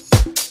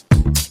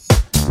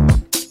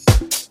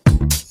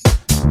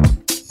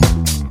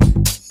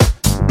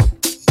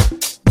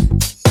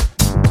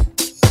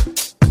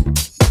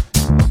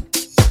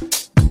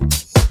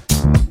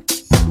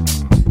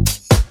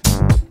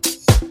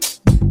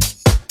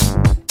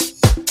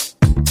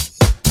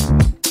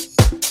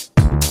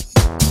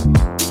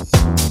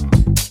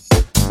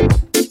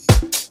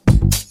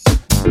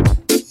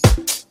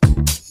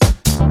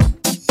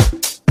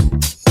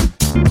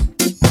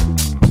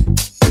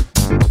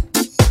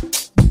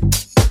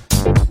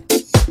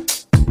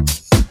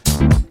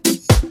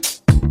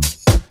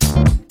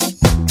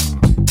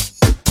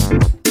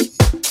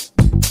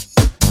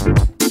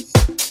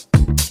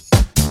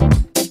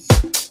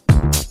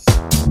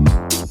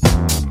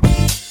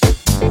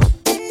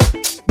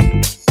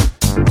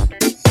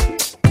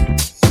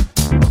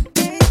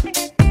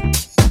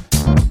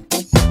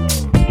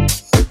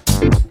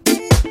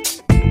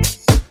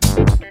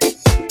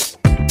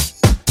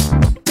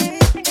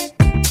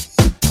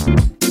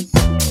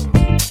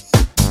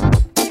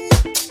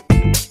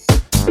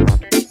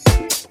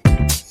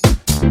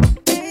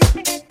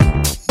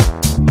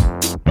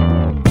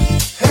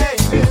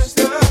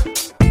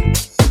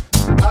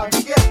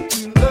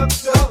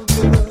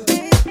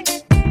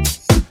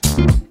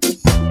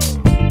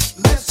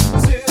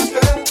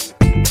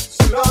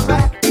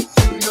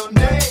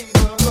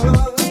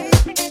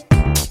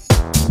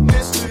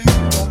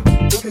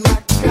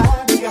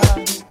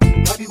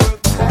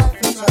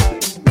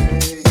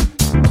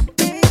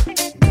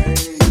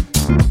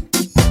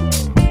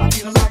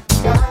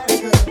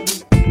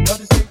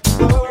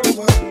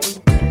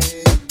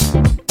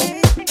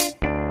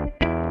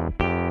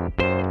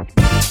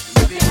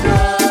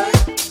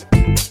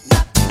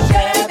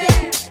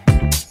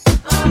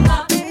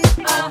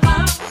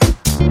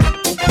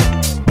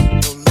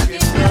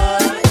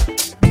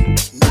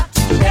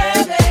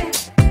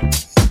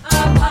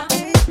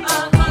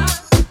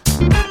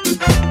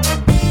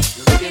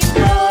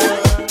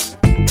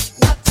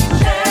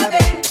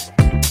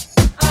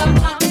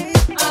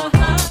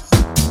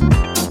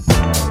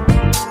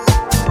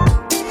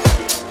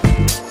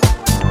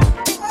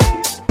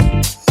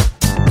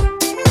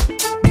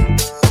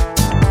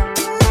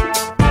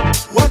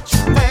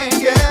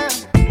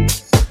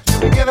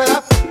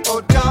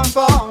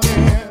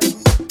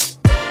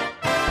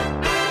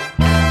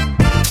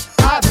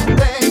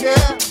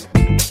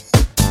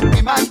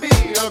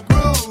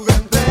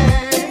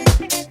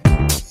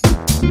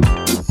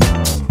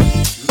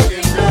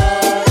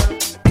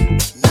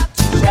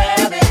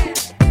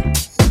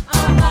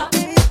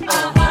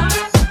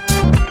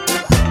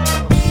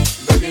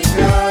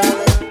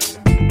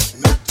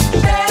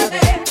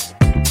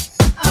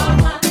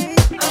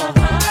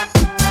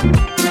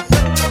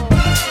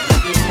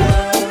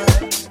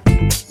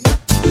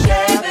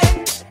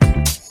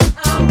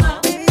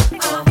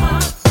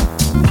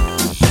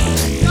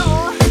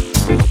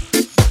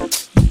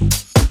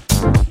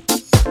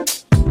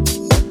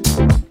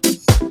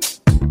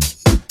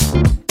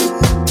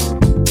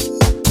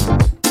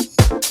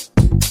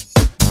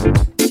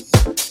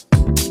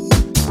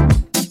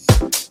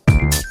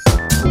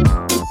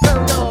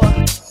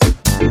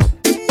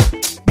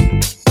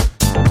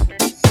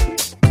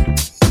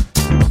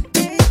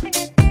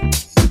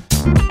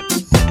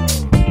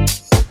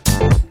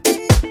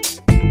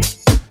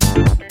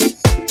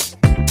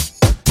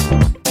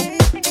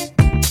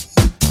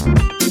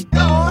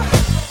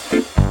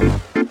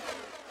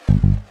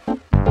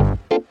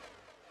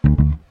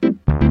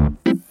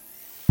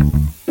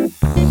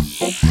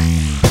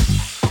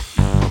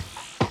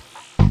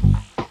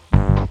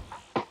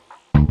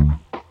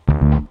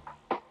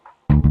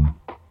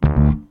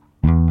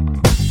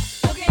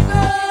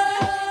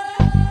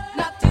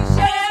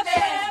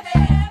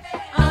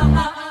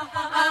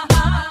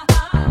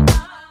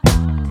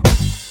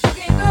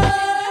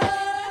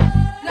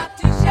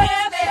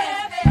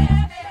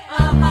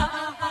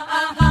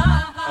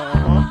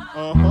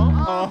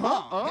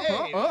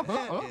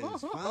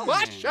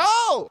 What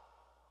show?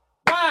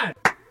 1,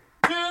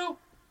 2,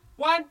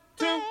 1,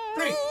 2,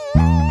 3.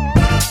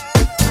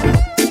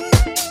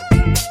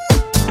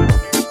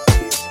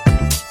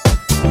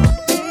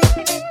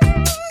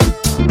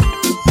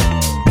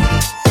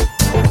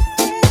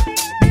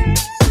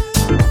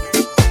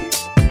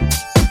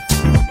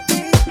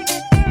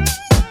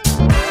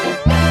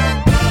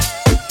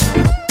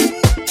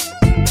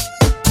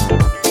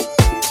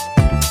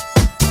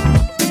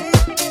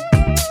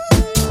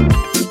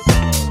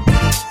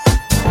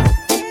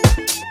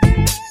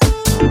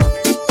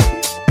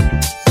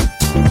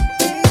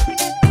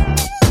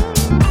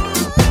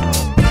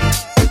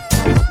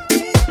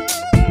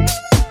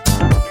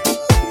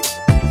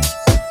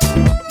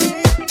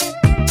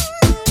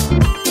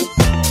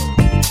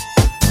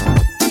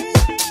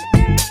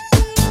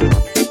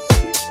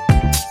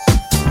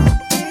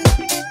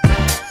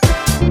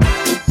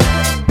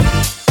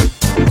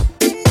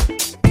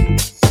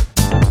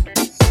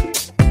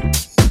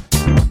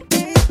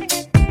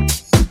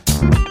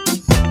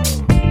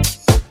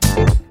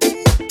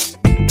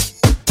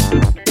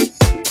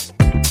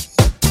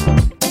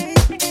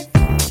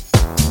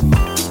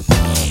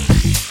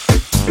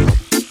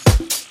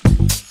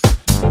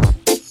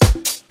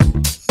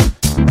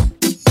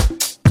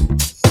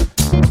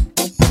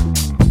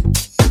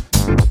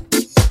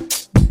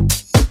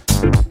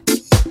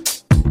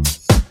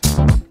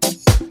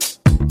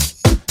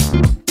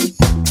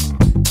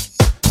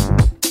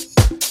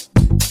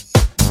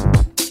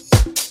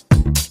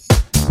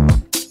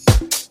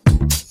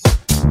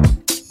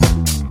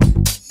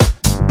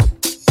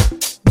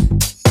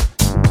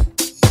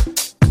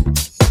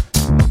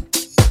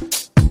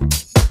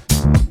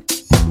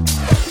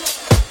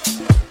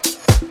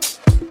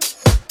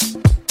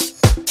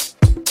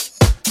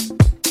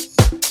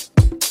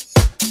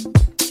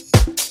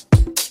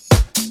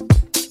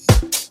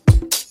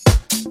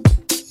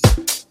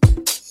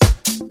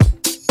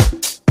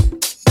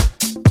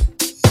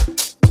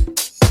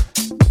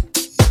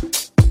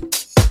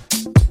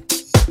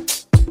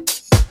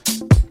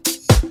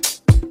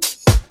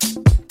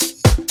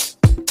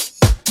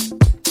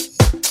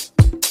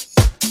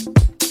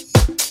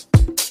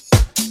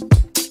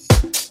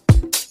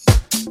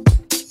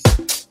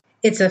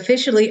 It's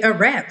officially a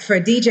wrap for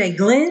DJ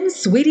Glenn,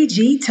 Sweetie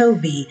G,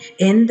 Toby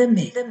in the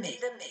mix.